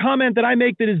one comment that I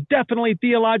make that is definitely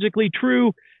theologically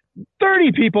true,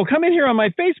 30 people come in here on my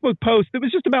Facebook post that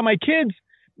was just about my kids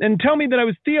and tell me that I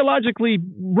was theologically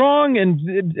wrong. And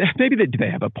maybe do they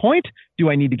have a point? Do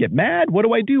I need to get mad? What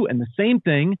do I do? And the same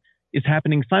thing is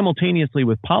happening simultaneously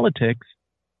with politics.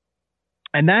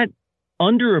 And that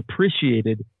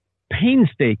underappreciated,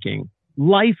 painstaking,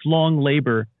 lifelong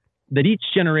labor that each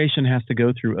generation has to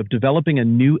go through of developing a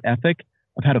new ethic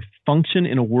of how to function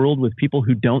in a world with people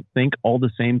who don't think all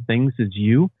the same things as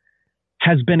you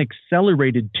has been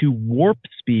accelerated to warp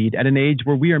speed at an age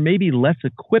where we are maybe less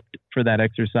equipped for that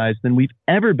exercise than we've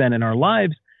ever been in our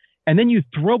lives. And then you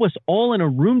throw us all in a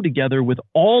room together with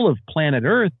all of planet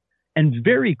Earth, and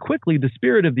very quickly the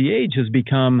spirit of the age has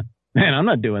become, man, I'm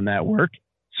not doing that work.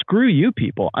 screw you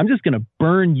people. I'm just going to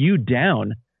burn you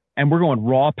down. And we're going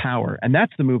raw power. And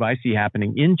that's the move I see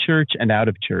happening in church and out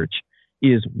of church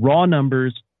is raw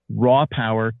numbers, raw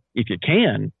power. If you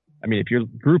can, I mean, if your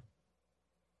group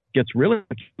gets really,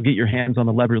 get your hands on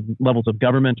the levels of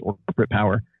government or corporate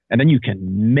power, and then you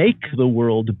can make the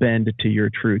world bend to your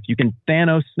truth. You can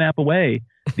Thanos snap away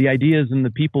the ideas and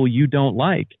the people you don't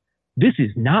like. This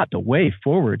is not the way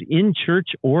forward. In church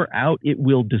or out, it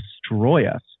will destroy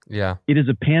us. Yeah. It is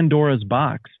a Pandora's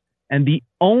box. And the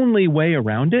only way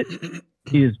around it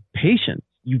is patience.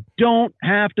 You don't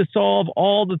have to solve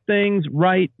all the things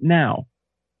right now.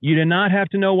 You do not have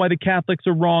to know why the Catholics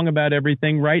are wrong about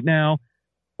everything right now.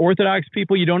 Orthodox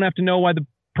people, you don't have to know why the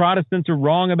Protestants are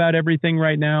wrong about everything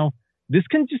right now. This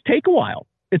can just take a while.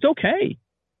 It's okay.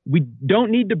 We don't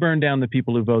need to burn down the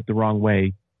people who vote the wrong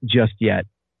way just yet.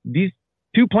 These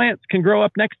two plants can grow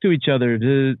up next to each other,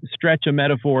 to stretch a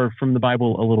metaphor from the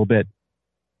Bible a little bit.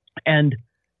 And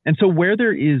so where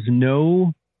there is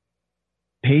no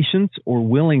patience or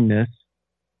willingness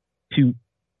to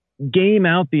game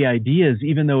out the ideas,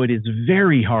 even though it is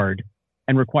very hard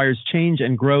and requires change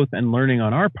and growth and learning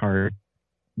on our part,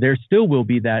 there still will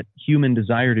be that human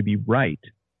desire to be right.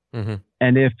 Mm-hmm.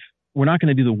 And if we're not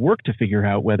going to do the work to figure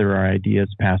out whether our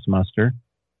ideas pass muster,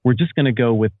 we're just going to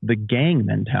go with the gang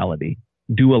mentality.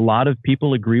 Do a lot of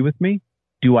people agree with me?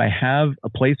 Do I have a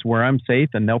place where I'm safe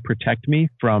and they'll protect me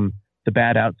from the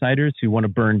bad outsiders who want to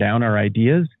burn down our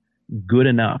ideas? Good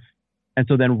enough. And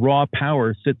so then raw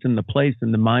power sits in the place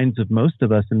in the minds of most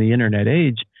of us in the internet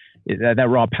age. That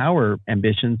raw power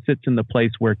ambition sits in the place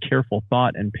where careful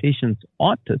thought and patience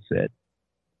ought to sit.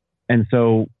 And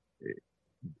so,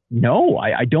 no,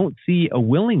 I don't see a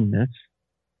willingness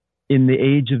in the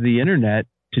age of the internet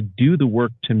to do the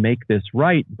work to make this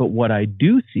right. But what I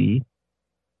do see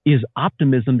is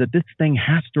optimism that this thing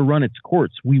has to run its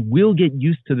course. We will get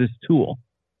used to this tool.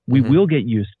 We will get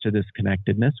used to this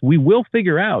connectedness. We will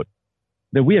figure out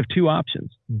that we have two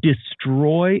options: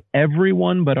 destroy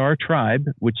everyone but our tribe,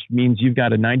 which means you've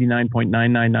got a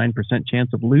 99.999%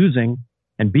 chance of losing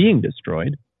and being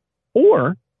destroyed,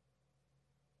 or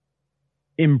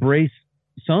embrace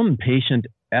some patient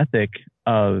ethic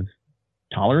of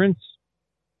tolerance,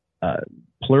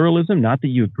 pluralism, not that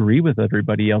you agree with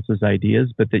everybody else's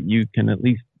ideas, but that you can at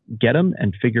least get them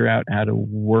and figure out how to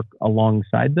work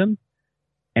alongside them.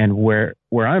 And where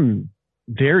I'm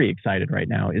very excited right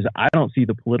now is I don't see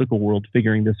the political world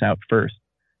figuring this out first.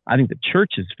 I think the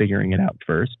church is figuring it out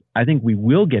first. I think we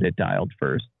will get it dialed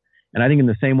first. And I think in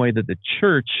the same way that the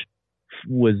church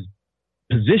was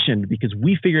positioned because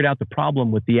we figured out the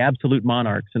problem with the absolute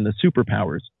monarchs and the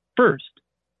superpowers first,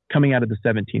 coming out of the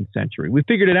 17th century. We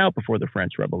figured it out before the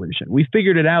French Revolution. We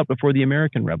figured it out before the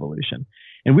American Revolution.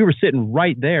 And we were sitting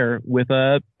right there with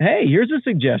hey, here's a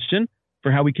suggestion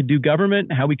for how we could do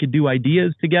government, how we could do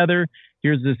ideas together.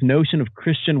 Here's this notion of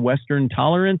Christian Western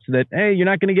tolerance that, hey, you're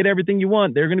not going to get everything you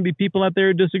want. There are going to be people out there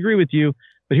who disagree with you,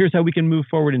 but here's how we can move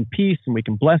forward in peace and we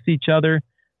can bless each other.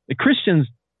 The Christians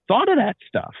thought of that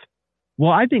stuff.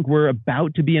 Well, I think we're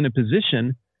about to be in a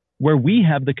position where we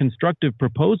have the constructive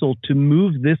proposal to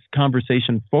move this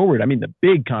conversation forward. I mean, the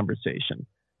big conversation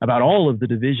about all of the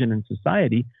division in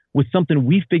society with something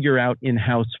we figure out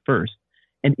in-house first.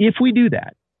 And if we do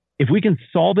that, if we can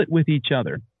solve it with each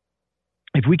other,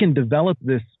 if we can develop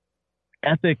this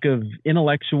ethic of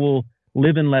intellectual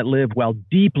live and let live while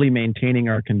deeply maintaining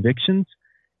our convictions,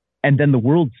 and then the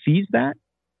world sees that,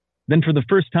 then for the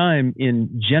first time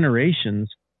in generations,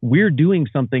 we're doing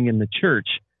something in the church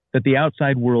that the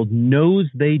outside world knows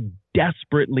they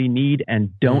desperately need and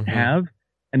don't have.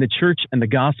 And the church and the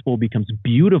gospel becomes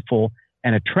beautiful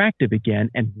and attractive again.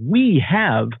 And we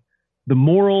have the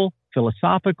moral,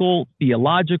 philosophical,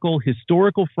 theological,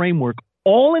 historical framework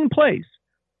all in place,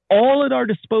 all at our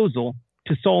disposal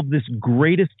to solve this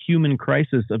greatest human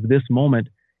crisis of this moment,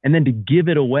 and then to give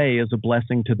it away as a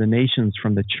blessing to the nations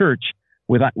from the church,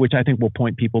 which I think will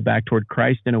point people back toward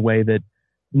Christ in a way that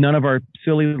none of our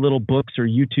silly little books or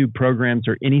YouTube programs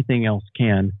or anything else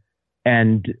can.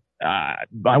 And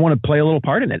I want to play a little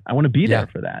part in it. I want to be there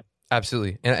for that.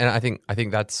 Absolutely. And I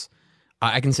think that's,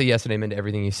 I can say yes and amen to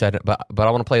everything you said, but I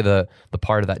want to play the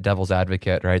part of that devil's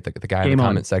advocate, right? The guy in the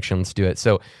comment section. Let's do it.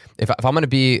 So if I'm going to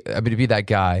be that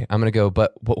guy, I'm going to go,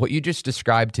 but what you just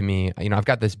described to me, I've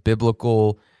got this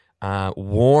biblical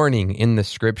warning in the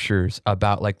scriptures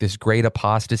about like this great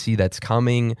apostasy that's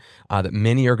coming, that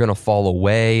many are going to fall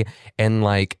away. And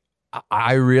like,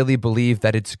 I really believe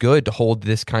that it's good to hold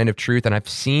this kind of truth. And I've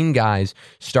seen guys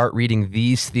start reading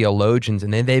these theologians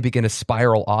and then they begin to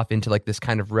spiral off into like this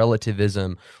kind of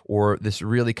relativism or this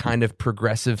really kind of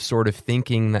progressive sort of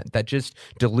thinking that just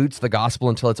dilutes the gospel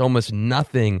until it's almost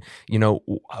nothing. You know,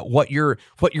 what you're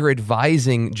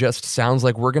advising just sounds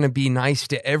like we're going to be nice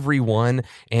to everyone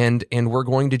and we're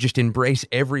going to just embrace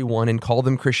everyone and call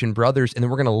them Christian brothers. And then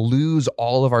we're going to lose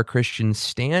all of our Christian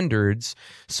standards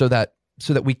so that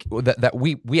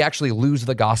we actually lose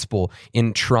the gospel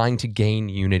in trying to gain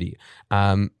unity.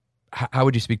 How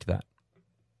would you speak to that?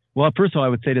 Well, first of all, I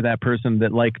would say to that person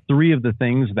that like 3 of the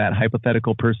things that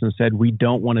hypothetical person said we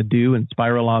don't want to do and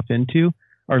spiral off into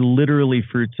are literally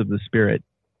fruits of the Spirit,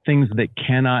 things that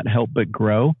cannot help but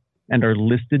grow and are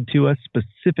listed to us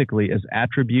specifically as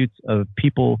attributes of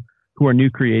people who are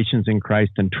new creations in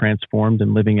Christ and transformed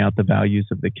and living out the values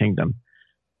of the kingdom.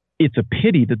 It's a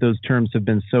pity that those terms have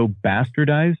been so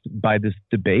bastardized by this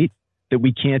debate that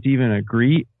we can't even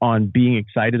agree on being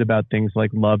excited about things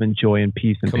like love and joy and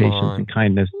peace and patience and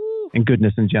kindness and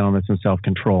goodness and gentleness and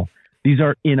self-control. These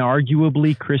are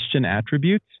inarguably Christian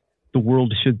attributes. The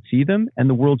world should see them, and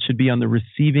the world should be on the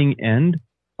receiving end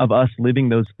of us living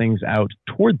those things out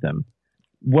toward them.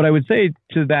 What I would say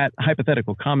to that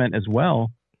hypothetical comment as well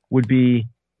would be,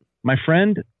 my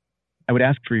friend, I would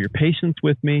ask for your patience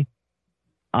with me.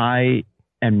 I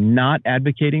am not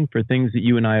advocating for things that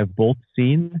you and I have both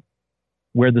seen,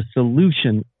 where the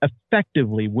solution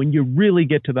effectively, when you really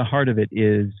get to the heart of it,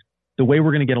 is the way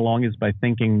we're going to get along is by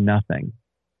thinking nothing.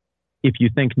 If you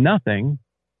think nothing,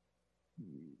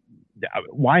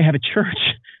 why have a church?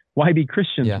 Why be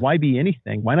Christians? Yeah. Why be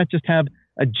anything? Why not just have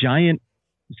a giant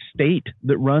state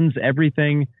that runs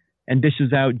everything and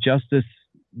dishes out justice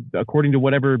according to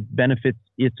whatever benefits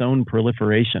its own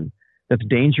proliferation? That's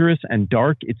dangerous and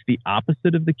dark. It's the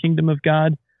opposite of the kingdom of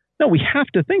God. No, we have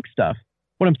to think stuff.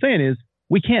 What I'm saying is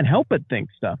we can't help but think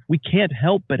stuff. We can't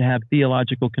help but have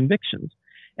theological convictions.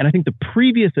 And I think the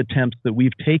previous attempts that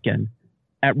we've taken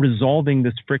at resolving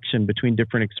this friction between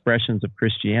different expressions of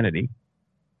Christianity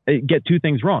get 2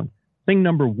 things wrong. Thing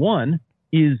number 1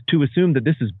 is to assume that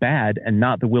this is bad and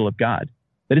not the will of God,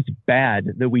 that it's bad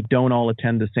that we don't all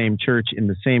attend the same church in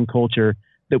the same culture,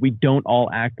 that we don't all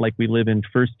act like we live in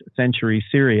first century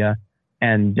Syria,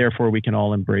 and therefore we can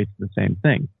all embrace the same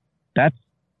thing. That's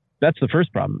the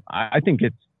first problem. I think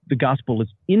the gospel is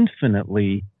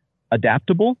infinitely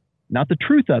adaptable, not the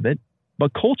truth of it,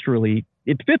 but culturally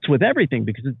it fits with everything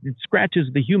because it scratches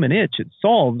the human itch. It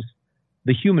solves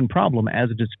the human problem as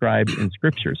described in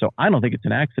Scripture. So I don't think it's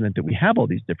an accident that we have all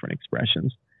these different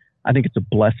expressions. I think it's a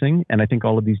blessing, and I think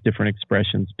all of these different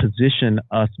expressions position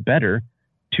us better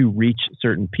to reach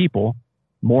certain people.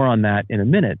 More on that in a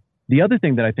minute. The other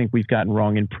thing that I think we've gotten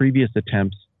wrong in previous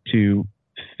attempts to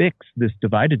fix this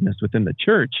dividedness within the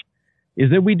church is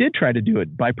that we did try to do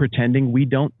it by pretending we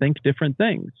don't think different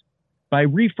things, by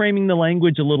reframing the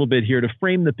language a little bit here to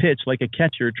frame the pitch like a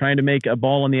catcher trying to make a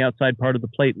ball on the outside part of the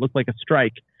plate look like a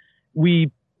strike.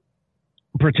 We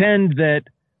pretend that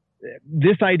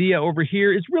this idea over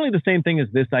here is really the same thing as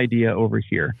this idea over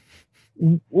here,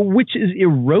 which is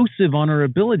erosive on our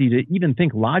ability to even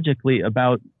think logically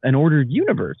about an ordered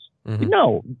universe. Mm-hmm.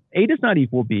 No, A does not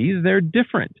equal B. They're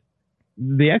different.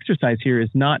 The exercise here is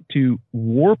not to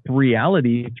warp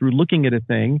reality through looking at a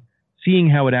thing, seeing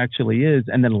how it actually is,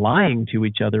 and then lying to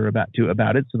each other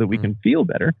about it so that we can feel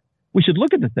better. We should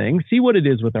look at the thing, see what it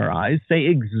is with our eyes, say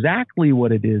exactly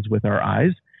what it is with our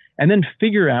eyes, and then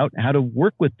figure out how to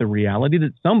work with the reality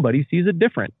that somebody sees it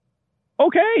different.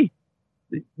 Okay.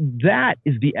 That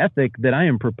is the ethic that I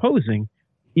am proposing,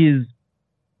 is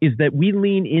that we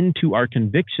lean into our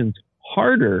convictions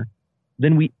harder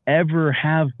than we ever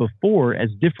have before as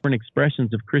different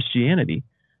expressions of Christianity.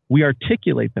 We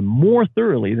articulate them more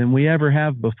thoroughly than we ever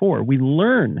have before. We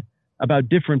learn about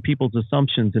different people's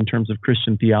assumptions in terms of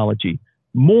Christian theology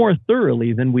more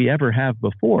thoroughly than we ever have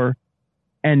before.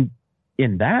 And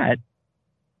in that,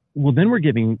 well,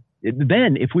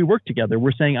 then if we work together,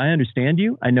 we're saying, I understand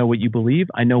you. I know what you believe.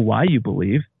 I know why you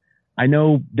believe. I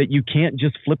know that you can't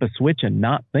just flip a switch and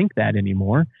not think that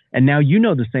anymore. And now you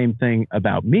know the same thing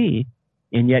about me.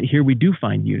 And yet here we do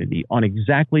find unity on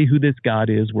exactly who this God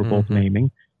is we're both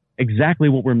naming, exactly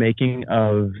what we're making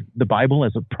of the Bible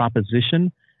as a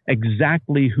proposition,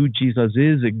 exactly who Jesus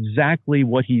is, exactly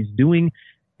what he's doing.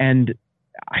 And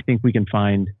I think we can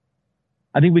find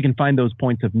those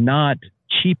points of not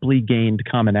cheaply gained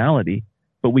commonality,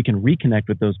 but we can reconnect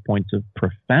with those points of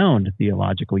profound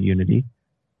theological unity.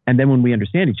 And then when we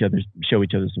understand each other, show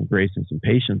each other some grace and some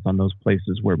patience on those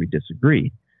places where we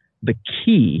disagree. The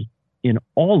key in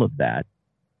all of that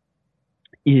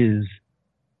is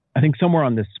I think somewhere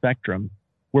on this spectrum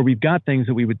where we've got things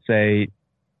that we would say,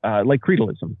 like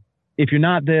creedalism. If you're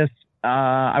not this,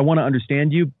 I want to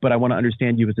understand you, but I want to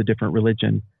understand you as a different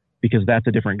religion because that's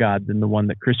a different God than the one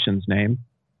that Christians name.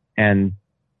 And,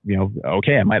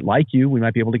 okay, I might like you. We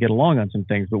might be able to get along on some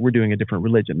things, but we're doing a different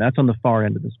religion. That's on the far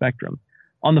end of the spectrum.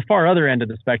 On the far other end of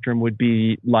the spectrum would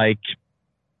be like,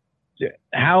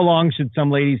 how long should some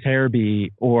lady's hair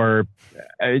be? Or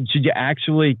should you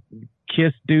actually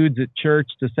kiss dudes at church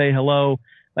to say hello?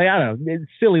 Like, I don't know, it's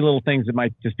silly little things that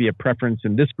might just be a preference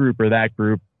in this group or that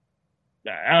group.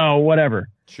 Oh, whatever.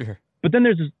 Sure. But then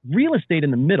there's this real estate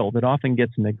in the middle that often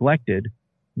gets neglected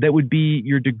that would be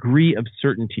your degree of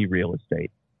certainty real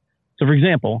estate. So, for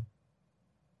example,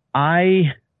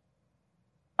 I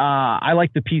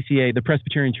like the PCA, the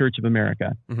Presbyterian Church of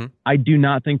America. Mm-hmm. I do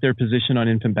not think their position on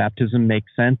infant baptism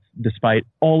makes sense, despite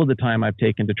all of the time I've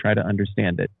taken to try to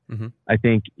understand it. Mm-hmm. I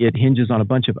think it hinges on a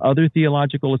bunch of other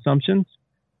theological assumptions,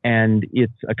 and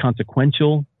it's a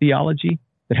consequential theology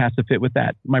that has to fit with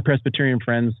that. My Presbyterian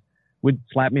friends would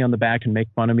slap me on the back and make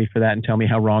fun of me for that and tell me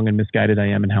how wrong and misguided I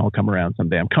am and how I'll come around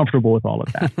someday. I'm comfortable with all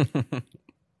of that.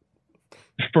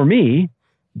 For me,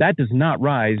 that does not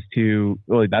rise to,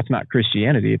 well, that's not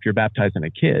Christianity if you're baptizing a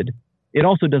kid. It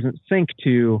also doesn't sink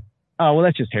to, oh, well,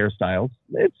 that's just hairstyles.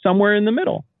 It's somewhere in the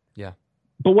middle. Yeah.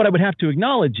 But what I would have to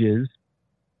acknowledge is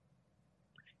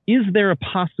there a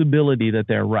possibility that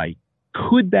they're right?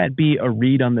 Could that be a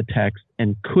read on the text,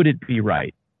 and could it be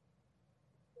right?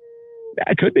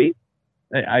 It could be.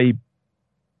 I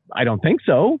don't think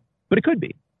so, but it could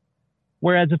be.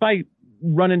 Whereas if I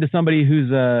run into somebody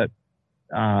who's a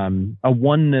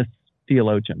oneness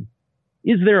theologian,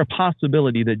 is there a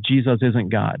possibility that Jesus isn't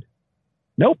God?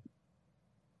 Nope.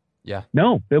 Yeah.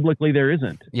 No, biblically there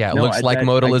isn't. Yeah, it looks like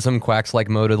modalism, quacks like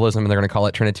modalism, and they're going to call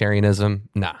it Trinitarianism.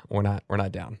 Nah, we're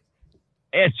not down.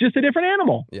 It's just a different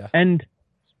animal. Yeah.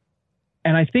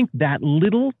 And I think that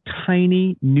little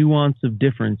tiny nuance of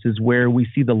difference is where we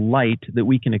see the light that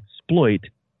we can exploit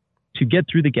to get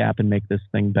through the gap and make this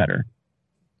thing better.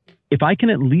 If I can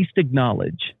at least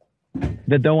acknowledge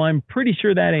that though I'm pretty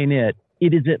sure that ain't it,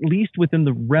 it is at least within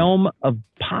the realm of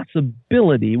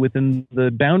possibility, within the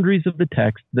boundaries of the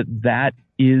text, that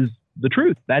is the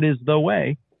truth, that is the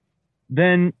way,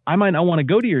 then I might not want to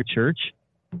go to your church,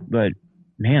 but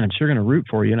man, I'm sure going to root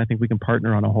for you, and I think we can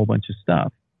partner on a whole bunch of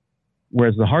stuff.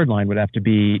 Whereas the hard line would have to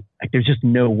be, like, there's just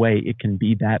no way it can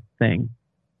be that thing.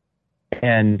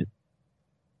 And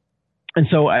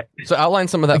so outline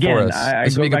some of that again, for us.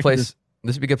 This would be a good place.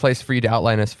 This would be a good place for you to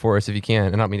outline this for us if you can.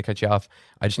 And I don't mean to cut you off.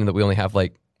 I just know that we only have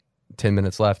like 10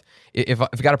 minutes left. If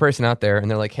you got a person out there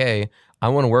and they're like, hey, I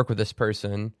want to work with this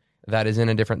person that is in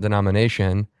a different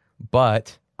denomination,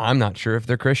 but I'm not sure if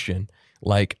they're Christian.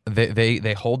 Like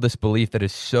they hold this belief that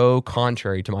is so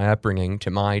contrary to my upbringing, to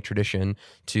my tradition,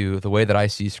 to the way that I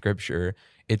see scripture.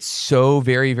 It's so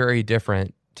very, very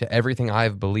different to everything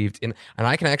I've believed in. And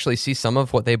I can actually see some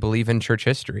of what they believe in church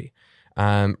history.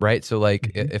 Right. So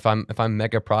like if I'm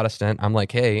mega Protestant, I'm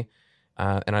like, hey,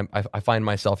 and I find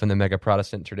myself in the mega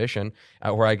Protestant tradition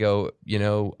where I go,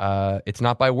 it's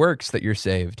not by works that you're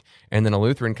saved. And then a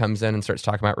Lutheran comes in and starts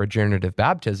talking about regenerative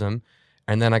baptism.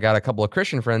 And then I got a couple of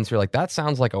Christian friends who are like, that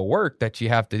sounds like a work that you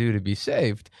have to do to be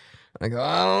saved. I go,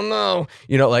 I don't know.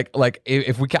 Like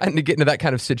if we kind of get into that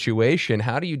kind of situation,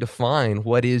 how do you define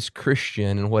what is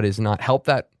Christian and what is not? Help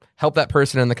that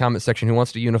person in the comment section who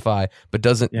wants to unify but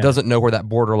doesn't know where that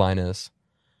borderline is.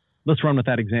 Let's run with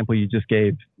that example you just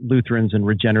gave, Lutherans and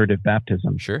regenerative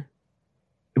baptism. Sure.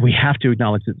 We have to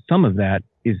acknowledge that some of that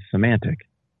is semantic.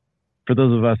 For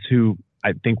those of us who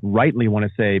I think rightly want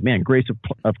to say, man, grace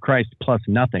of Christ plus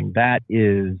nothing, that's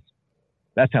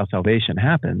how salvation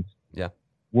happens. Yeah.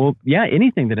 Well, yeah,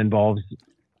 anything that involves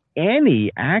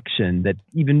any action that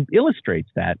even illustrates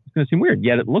that, it's going to seem weird.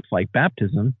 Yet it looks like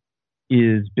baptism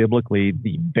is biblically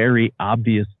the very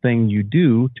obvious thing you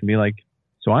do to be like,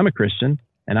 so I'm a Christian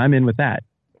and I'm in with that.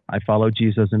 I follow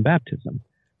Jesus in baptism.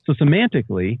 So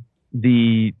semantically,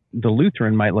 the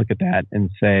Lutheran might look at that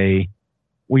and say,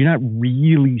 well, you're not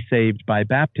really saved by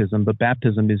baptism, but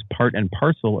baptism is part and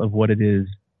parcel of what it is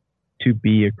to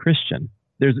be a Christian.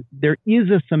 There is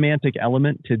a semantic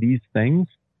element to these things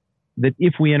that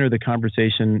if we enter the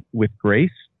conversation with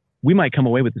grace, we might come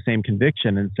away with the same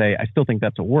conviction and say, I still think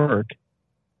that's a work,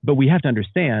 but we have to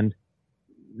understand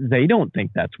they don't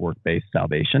think that's work-based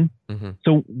salvation. Mm-hmm.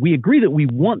 So we agree that we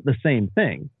want the same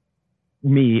thing,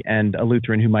 me and a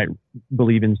Lutheran who might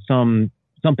believe in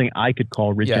something I could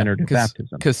call regenerative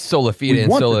baptism. Because sola fide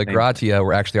and sola gratia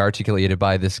were actually articulated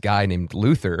by this guy named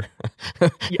Luther.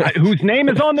 Whose name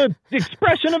is on the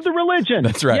expression of the religion.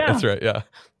 That's right. Yeah. That's right. Yeah.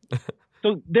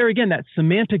 So there again, that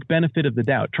semantic benefit of the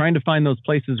doubt, trying to find those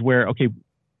places where, okay,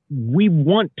 we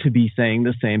want to be saying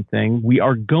the same thing. We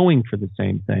are going for the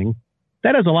same thing.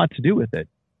 That has a lot to do with it.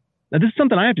 Now, this is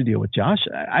something I have to deal with, Josh.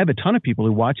 I have a ton of people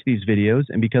who watch these videos,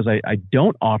 and because I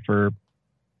don't offer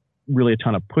really a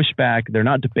ton of pushback, they're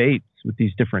not debates with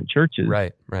these different churches.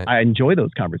 Right. I enjoy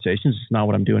those conversations. It's not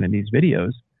what I'm doing in these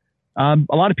videos.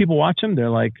 A lot of people watch them. They're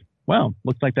like, well,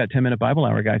 looks like that 10-minute Bible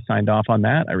hour guy signed off on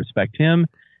that. I respect him.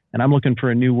 And I'm looking for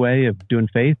a new way of doing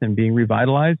faith and being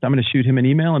revitalized. I'm going to shoot him an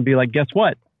email and be like, guess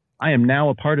what? I am now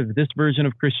a part of this version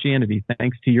of Christianity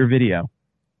thanks to your video.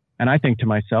 And I think to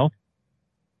myself,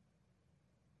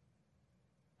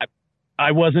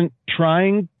 I wasn't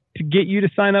trying to get you to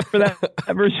sign up for that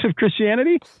version of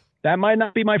Christianity. That might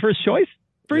not be my first choice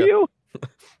for you.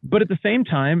 But at the same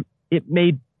time, it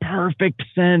made perfect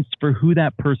sense for who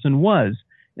that person was.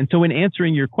 And so in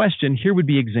answering your question, here would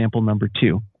be example number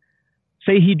 2.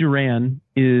 Sehi Duran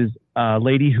is a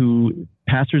lady who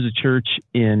pastors a church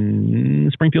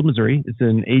in Springfield, Missouri. It's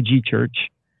an AG church,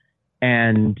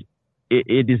 and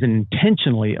it is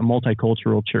intentionally a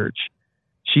multicultural church.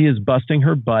 She is busting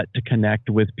her butt to connect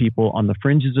with people on the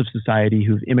fringes of society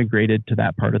who've immigrated to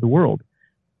that part of the world.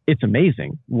 It's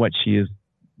amazing what she is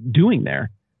doing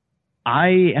there.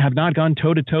 I have not gone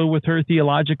toe-to-toe with her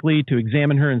theologically to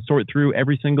examine her and sort through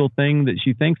every single thing that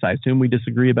she thinks. I assume we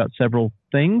disagree about several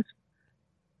things.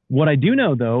 What I do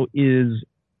know, though, is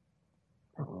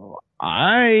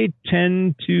I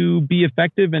tend to be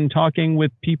effective in talking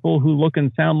with people who look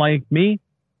and sound like me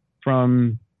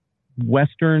from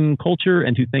Western culture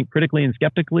and who think critically and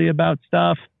skeptically about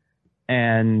stuff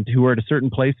and who are at a certain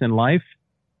place in life.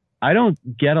 I don't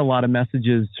get a lot of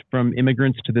messages from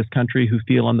immigrants to this country who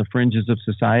feel on the fringes of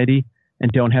society and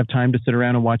don't have time to sit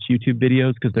around and watch YouTube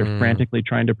videos because they're frantically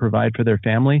trying to provide for their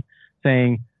family,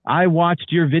 saying, I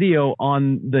watched your video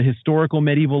on the historical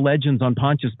medieval legends on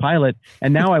Pontius Pilate,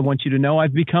 and now I want you to know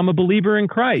I've become a believer in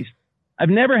Christ. I've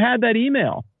never had that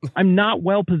email. I'm not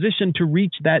well positioned to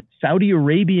reach that Saudi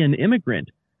Arabian immigrant,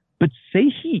 but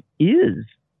Sehi is.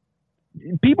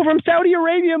 People from Saudi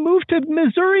Arabia moved to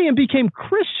Missouri and became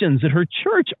Christians at her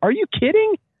church. Are you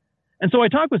kidding? And so I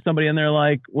talk with somebody and they're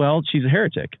like, well, she's a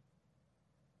heretic.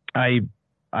 I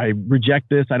reject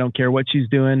this. I don't care what she's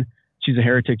doing. She's a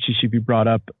heretic. She should be brought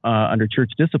up under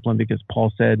church discipline because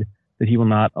Paul said that he will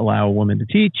not allow a woman to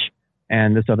teach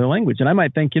and this other language. And I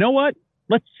might think, you know what?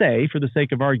 Let's say, for the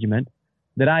sake of argument,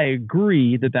 that I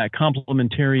agree that that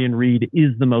complementarian read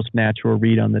is the most natural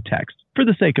read on the text, for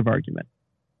the sake of argument.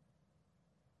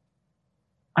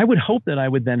 I would hope that I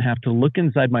would then have to look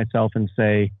inside myself and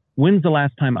say, when's the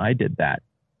last time I did that?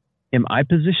 Am I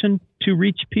positioned to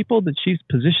reach people that she's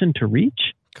positioned to reach?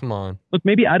 Come on. Look,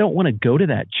 maybe I don't want to go to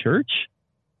that church,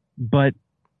 but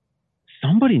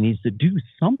somebody needs to do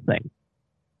something.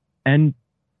 And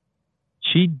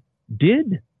she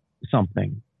did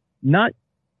something. Not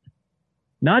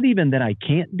even that I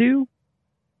can't do,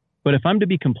 but if I'm to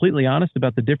be completely honest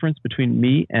about the difference between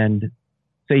me and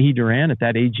Sehi Duran at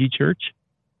that AG church,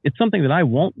 it's something that I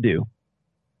won't do.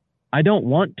 I don't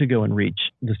want to go and reach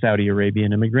the Saudi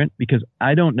Arabian immigrant because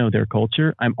I don't know their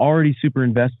culture. I'm already super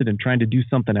invested in trying to do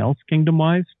something else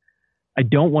kingdom-wise. I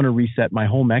don't want to reset my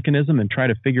whole mechanism and try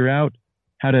to figure out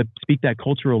how to speak that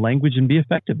cultural language and be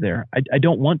effective there. I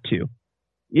don't want to.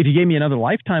 If you gave me another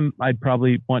lifetime, I'd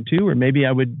probably want to, or maybe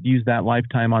I would use that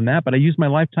lifetime on that, but I use my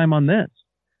lifetime on this,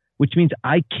 which means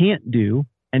I can't do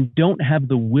and don't have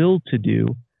the will to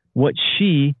do what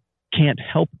she can't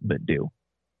help but do.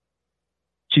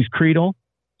 She's creedal.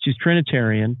 She's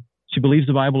Trinitarian. She believes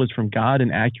the Bible is from God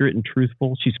and accurate and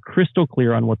truthful. She's crystal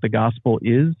clear on what the gospel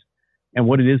is and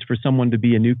what it is for someone to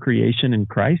be a new creation in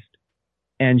Christ.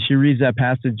 And she reads that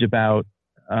passage about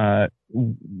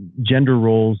gender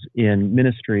roles in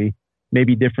ministry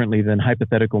maybe differently than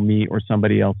hypothetical me or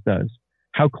somebody else does.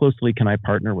 How closely can I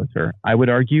partner with her? I would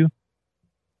argue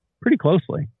pretty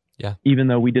closely. Yeah. Even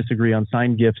though we disagree on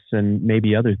sign gifts and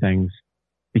maybe other things,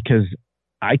 because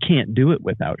I can't do it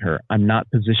without her. I'm not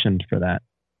positioned for that.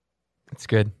 That's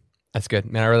good. That's good,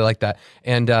 man. I really like that.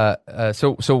 And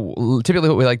so typically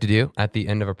what we like to do at the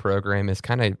end of a program is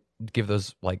kind of give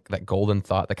those, like, that golden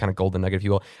thought, that kind of golden nugget, if you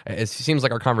will. It seems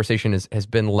like our conversation has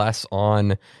been less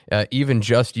on even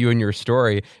just you and your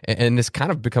story, and it's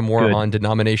kind of become more on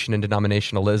denomination and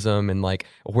denominationalism, and like,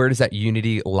 where does that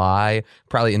unity lie?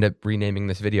 Probably end up renaming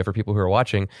this video for people who are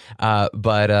watching.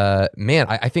 But man,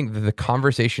 I think the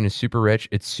conversation is super rich.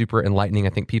 It's super enlightening. I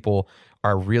think people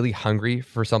are really hungry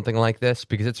for something like this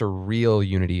because it's a real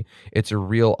unity. It's a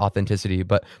real authenticity.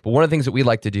 But one of the things that we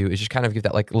like to do is just kind of give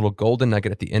that like little golden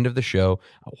nugget at the end of the show.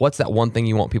 What's that one thing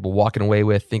you want people walking away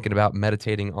with, thinking about,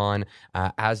 meditating on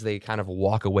as they kind of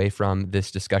walk away from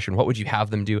this discussion? What would you have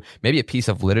them do? Maybe a piece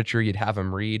of literature you'd have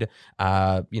them read,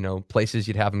 places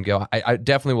you'd have them go. I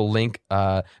definitely will link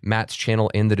Matt's channel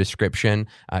in the description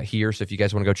here. So if you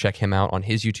guys want to go check him out on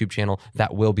his YouTube channel,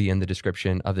 that will be in the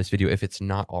description of this video if it's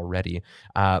not already.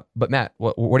 But Matt,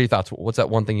 what are your thoughts? What's that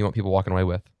one thing you want people walking away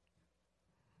with?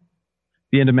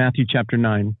 The end of Matthew chapter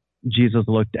 9, Jesus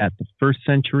looked at the first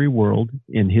century world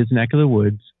in his neck of the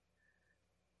woods,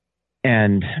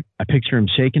 and I picture him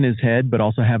shaking his head, but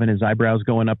also having his eyebrows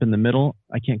going up in the middle.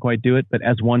 I can't quite do it, but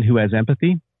as one who has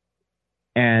empathy.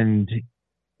 And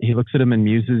he looks at them and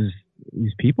muses,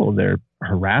 these people, they're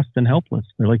harassed and helpless.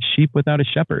 They're like sheep without a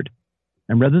shepherd.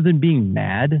 And rather than being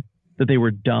mad that they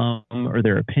were dumb or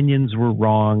their opinions were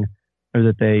wrong or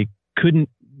that they couldn't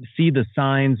see the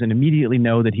signs and immediately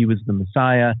know that he was the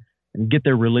Messiah and get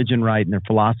their religion right and their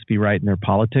philosophy right and their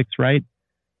politics right,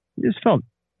 he just felt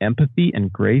empathy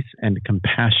and grace and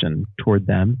compassion toward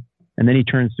them. And then he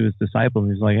turns to his disciples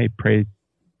and he's like, hey, pray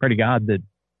to God that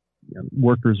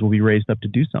workers will be raised up to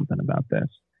do something about this.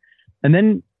 And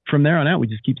then from there on out, we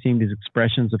just keep seeing these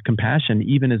expressions of compassion,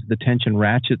 even as the tension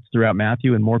ratchets throughout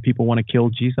Matthew and more people want to kill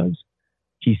Jesus.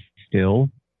 He still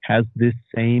has this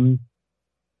same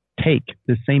take,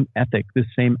 this same ethic, this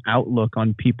same outlook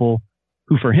on people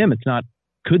who, for him, it's not,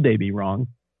 could they be wrong?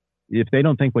 If they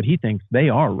don't think what he thinks, they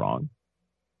are wrong.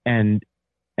 And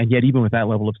yet, even with that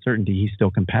level of certainty, he's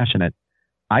still compassionate.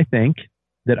 I think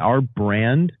that our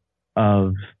brand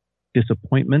of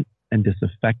disappointment and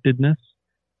disaffectedness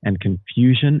and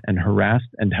confusion and harassed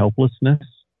and helplessness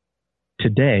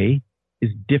today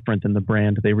is different than the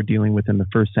brand they were dealing with in the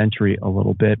first century a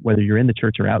little bit, whether you're in the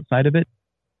church or outside of it.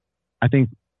 I think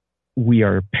we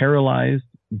are paralyzed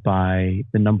by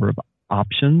the number of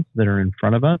options that are in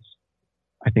front of us.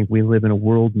 I think we live in a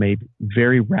world made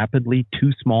very rapidly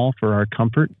too small for our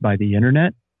comfort by the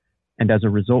internet. And as a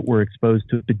result, we're exposed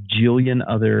to a bajillion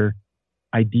other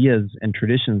ideas and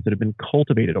traditions that have been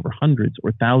cultivated over hundreds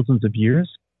or thousands of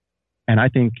years. And I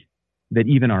think that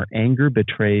even our anger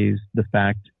betrays the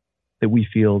fact that we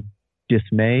feel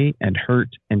dismay and hurt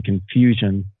and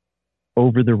confusion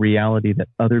over the reality that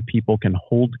other people can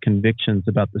hold convictions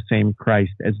about the same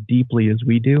Christ as deeply as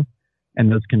we do.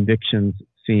 And those convictions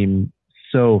seem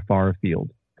so far afield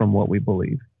from what we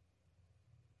believe.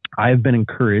 I have been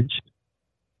encouraged,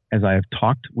 as I have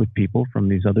talked with people from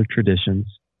these other traditions,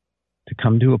 to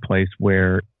come to a place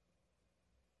where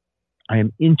I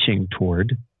am inching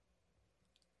toward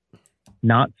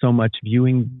not so much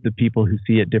viewing the people who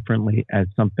see it differently as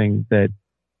something that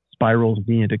spirals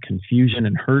me into confusion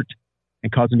and hurt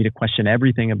and causes me to question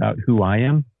everything about who I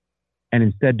am, and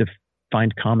instead to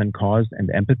find common cause and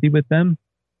empathy with them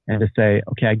and to say,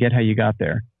 okay, I get how you got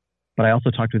there, but I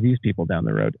also talked to these people down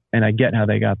the road and I get how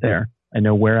they got there. I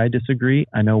know where I disagree.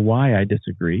 I know why I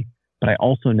disagree, but I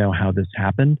also know how this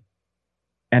happened.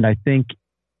 And I think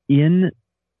in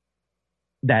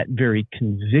that very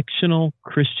convictional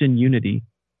Christian unity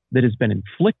that has been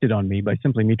inflicted on me by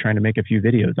simply me trying to make a few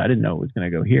videos, I didn't know it was going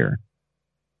to go here.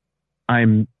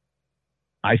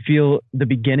 I feel the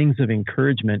beginnings of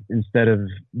encouragement instead of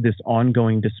this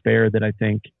ongoing despair that I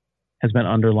think has been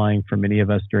underlying for many of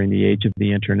us during the age of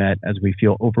the internet as we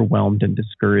feel overwhelmed and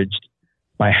discouraged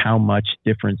by how much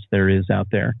difference there is out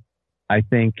there. I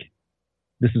think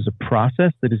this is a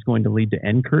process that is going to lead to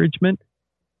encouragement.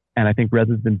 And I think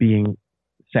rather than being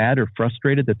sad or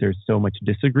frustrated that there's so much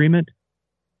disagreement,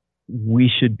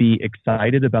 we should be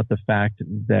excited about the fact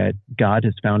that God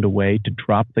has found a way to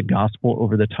drop the gospel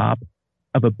over the top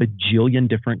of a bajillion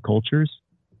different cultures,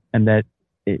 and that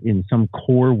in some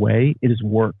core way it has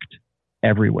worked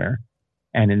everywhere.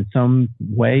 And in some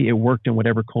way it worked in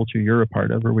whatever culture you're a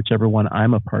part of or whichever one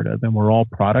I'm a part of, and we're all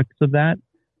products of that.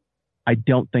 I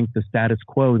don't think the status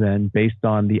quo then, based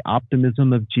on the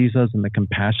optimism of Jesus and the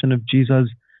compassion of Jesus,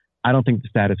 I don't think the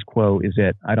status quo is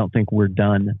it. I don't think we're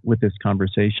done with this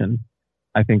conversation.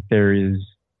 I think there is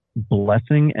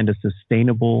blessing and a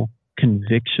sustainable,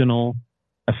 convictional,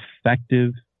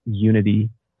 effective unity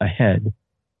ahead.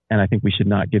 And I think we should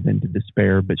not give in to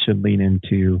despair, but should lean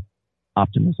into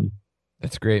optimism.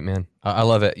 That's great, man. I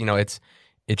love it.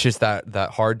 It's just that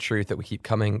hard truth that we keep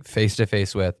coming face to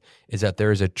face with is that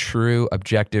there is a true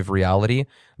objective reality.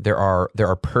 There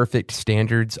are perfect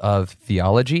standards of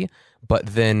theology, but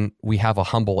then we have a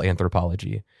humble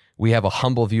anthropology. We have a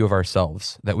humble view of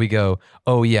ourselves that we go,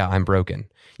 oh yeah, I'm broken.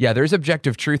 Yeah, there's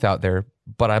objective truth out there,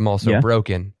 but I'm also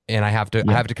broken, and I have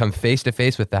to come face to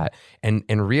face with that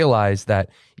and realize that,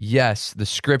 yes, the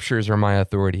scriptures are my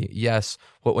authority. Yes,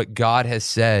 what God has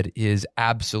said is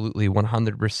absolutely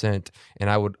 100%, and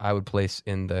I would place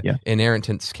in the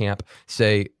inerrantance camp,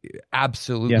 say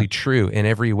absolutely true in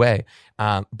every way.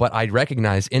 But I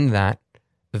recognize in that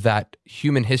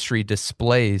human history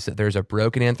displays that there's a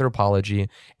broken anthropology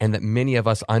and that many of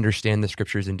us understand the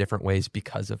scriptures in different ways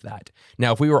because of that.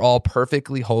 Now, if we were all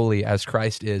perfectly holy as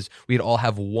Christ is, we'd all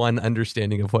have one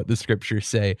understanding of what the scriptures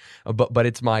say. But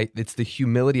it's the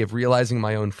humility of realizing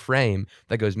my own frame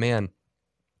that goes, man,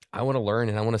 I want to learn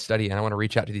and I want to study and I want to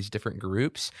reach out to these different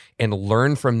groups and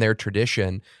learn from their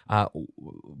tradition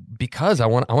because I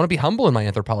want to be humble in my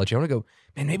anthropology. I want to go,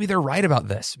 man, maybe they're right about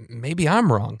this. Maybe I'm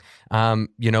wrong,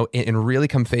 and really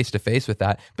come face to face with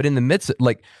that. But in the midst of,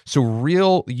 so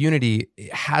real unity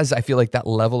has, I feel like, that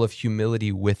level of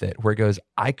humility with it where it goes,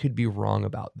 I could be wrong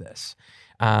about this.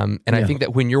 I think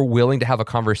that when you're willing to have a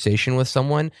conversation with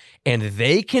someone and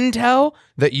they can tell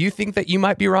that you think that you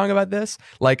might be wrong about this,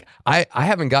 like I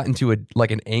haven't gotten to an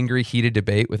angry, heated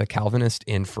debate with a Calvinist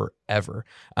in forever,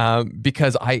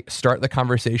 because I start the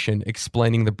conversation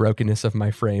explaining the brokenness of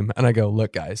my frame. And I go,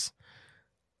 look, guys,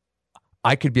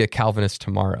 I could be a Calvinist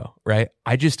tomorrow, right?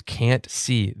 I just can't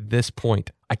see this point.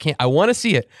 I want to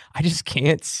see it. I just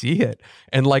can't see it.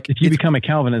 And if you become a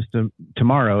Calvinist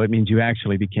tomorrow, it means you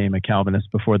actually became a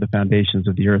Calvinist before the foundations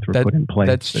of the earth were put in place.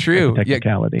 That's true.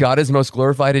 Technicality. God is most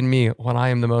glorified in me when I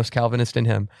am the most Calvinist in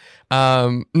him.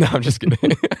 No, I'm just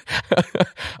kidding.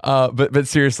 But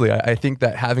seriously, I think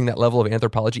that having that level of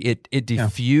anthropology, it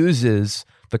diffuses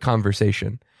the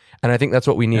conversation. And I think that's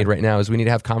what we need right now is we need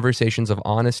to have conversations of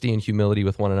honesty and humility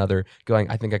with one another going,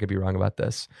 I think I could be wrong about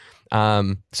this.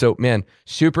 So man,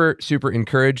 super, super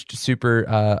encouraged,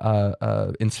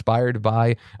 super inspired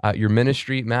by your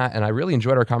ministry, Matt. And I really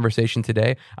enjoyed our conversation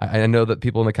today. I know that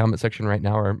people in the comment section right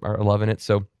now are loving it.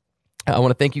 So I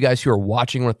want to thank you guys who are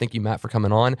watching. I want to thank you, Matt, for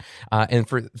coming on. And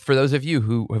for those of you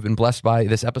who have been blessed by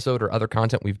this episode or other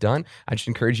content we've done, I just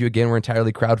encourage you again, we're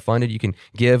entirely crowdfunded. You can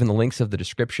give in the links of the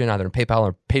description, either in PayPal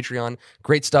or Patreon.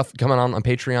 Great stuff coming on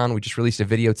Patreon. We just released a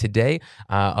video today.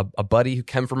 A buddy who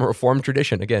came from a Reformed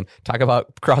tradition. Again, talk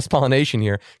about cross-pollination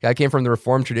here. Guy came from the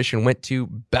Reformed tradition, went to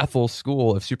Bethel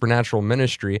School of Supernatural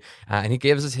Ministry, and he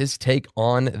gave us his take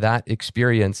on that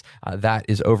experience. That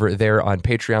is over there on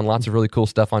Patreon. Lots of really cool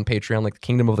stuff on Patreon, like the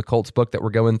Kingdom of the Cults book that we're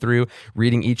going through,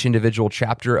 reading each individual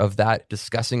chapter of that,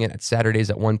 discussing it at Saturdays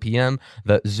at 1 p.m.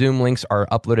 The Zoom links are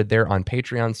uploaded there on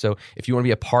Patreon. So if you want to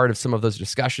be a part of some of those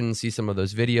discussions, see some of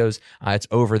those videos, it's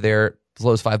over there. As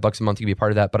low as $5 a month, you can be a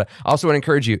part of that. But I also want to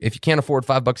encourage you, if you can't afford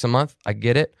 $5 a month, I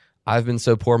get it. I've been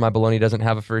so poor, my baloney doesn't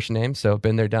have a first name, so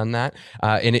been there, done that.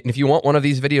 And if you want one of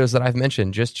these videos that I've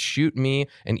mentioned, just shoot me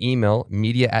an email,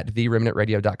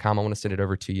 media@theremnantradio.com. I want to send it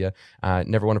over to you.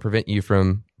 Never want to prevent you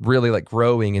from really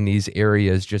growing in these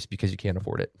areas just because you can't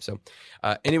afford it. So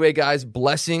anyway, guys,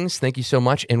 blessings. Thank you so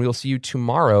much. And we'll see you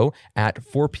tomorrow at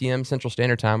 4 p.m. Central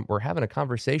Standard Time. We're having a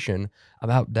conversation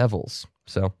about devils.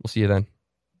 So we'll see you then.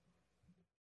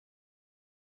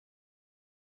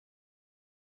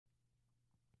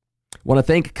 Want to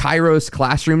thank Kairos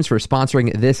Classrooms for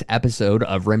sponsoring this episode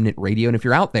of Remnant Radio. And if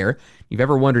you're out there, you've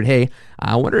ever wondered, hey,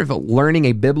 I wonder if learning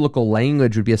a biblical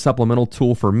language would be a supplemental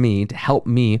tool for me to help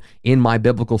me in my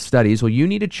biblical studies. Well, you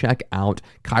need to check out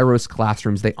Kairos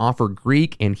Classrooms. They offer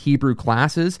Greek and Hebrew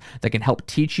classes that can help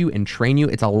teach you and train you.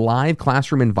 It's a live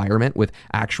classroom environment with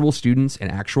actual students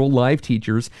and actual live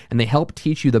teachers, and they help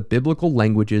teach you the biblical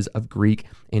languages of Greek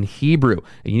and Hebrew.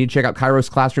 And you need to check out Kairos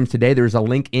Classrooms today. There's a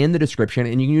link in the description,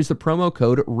 and you can use the promo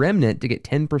code REMNANT to get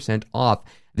 10% off.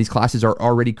 These classes are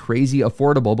already crazy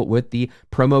affordable, but with the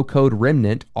promo code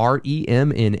REMNANT,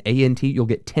 REMNANT, you'll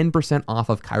get 10% off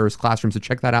of Kairos Classroom. So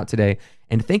check that out today.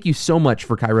 And thank you so much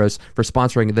for Kairos for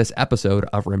sponsoring this episode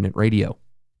of Remnant Radio.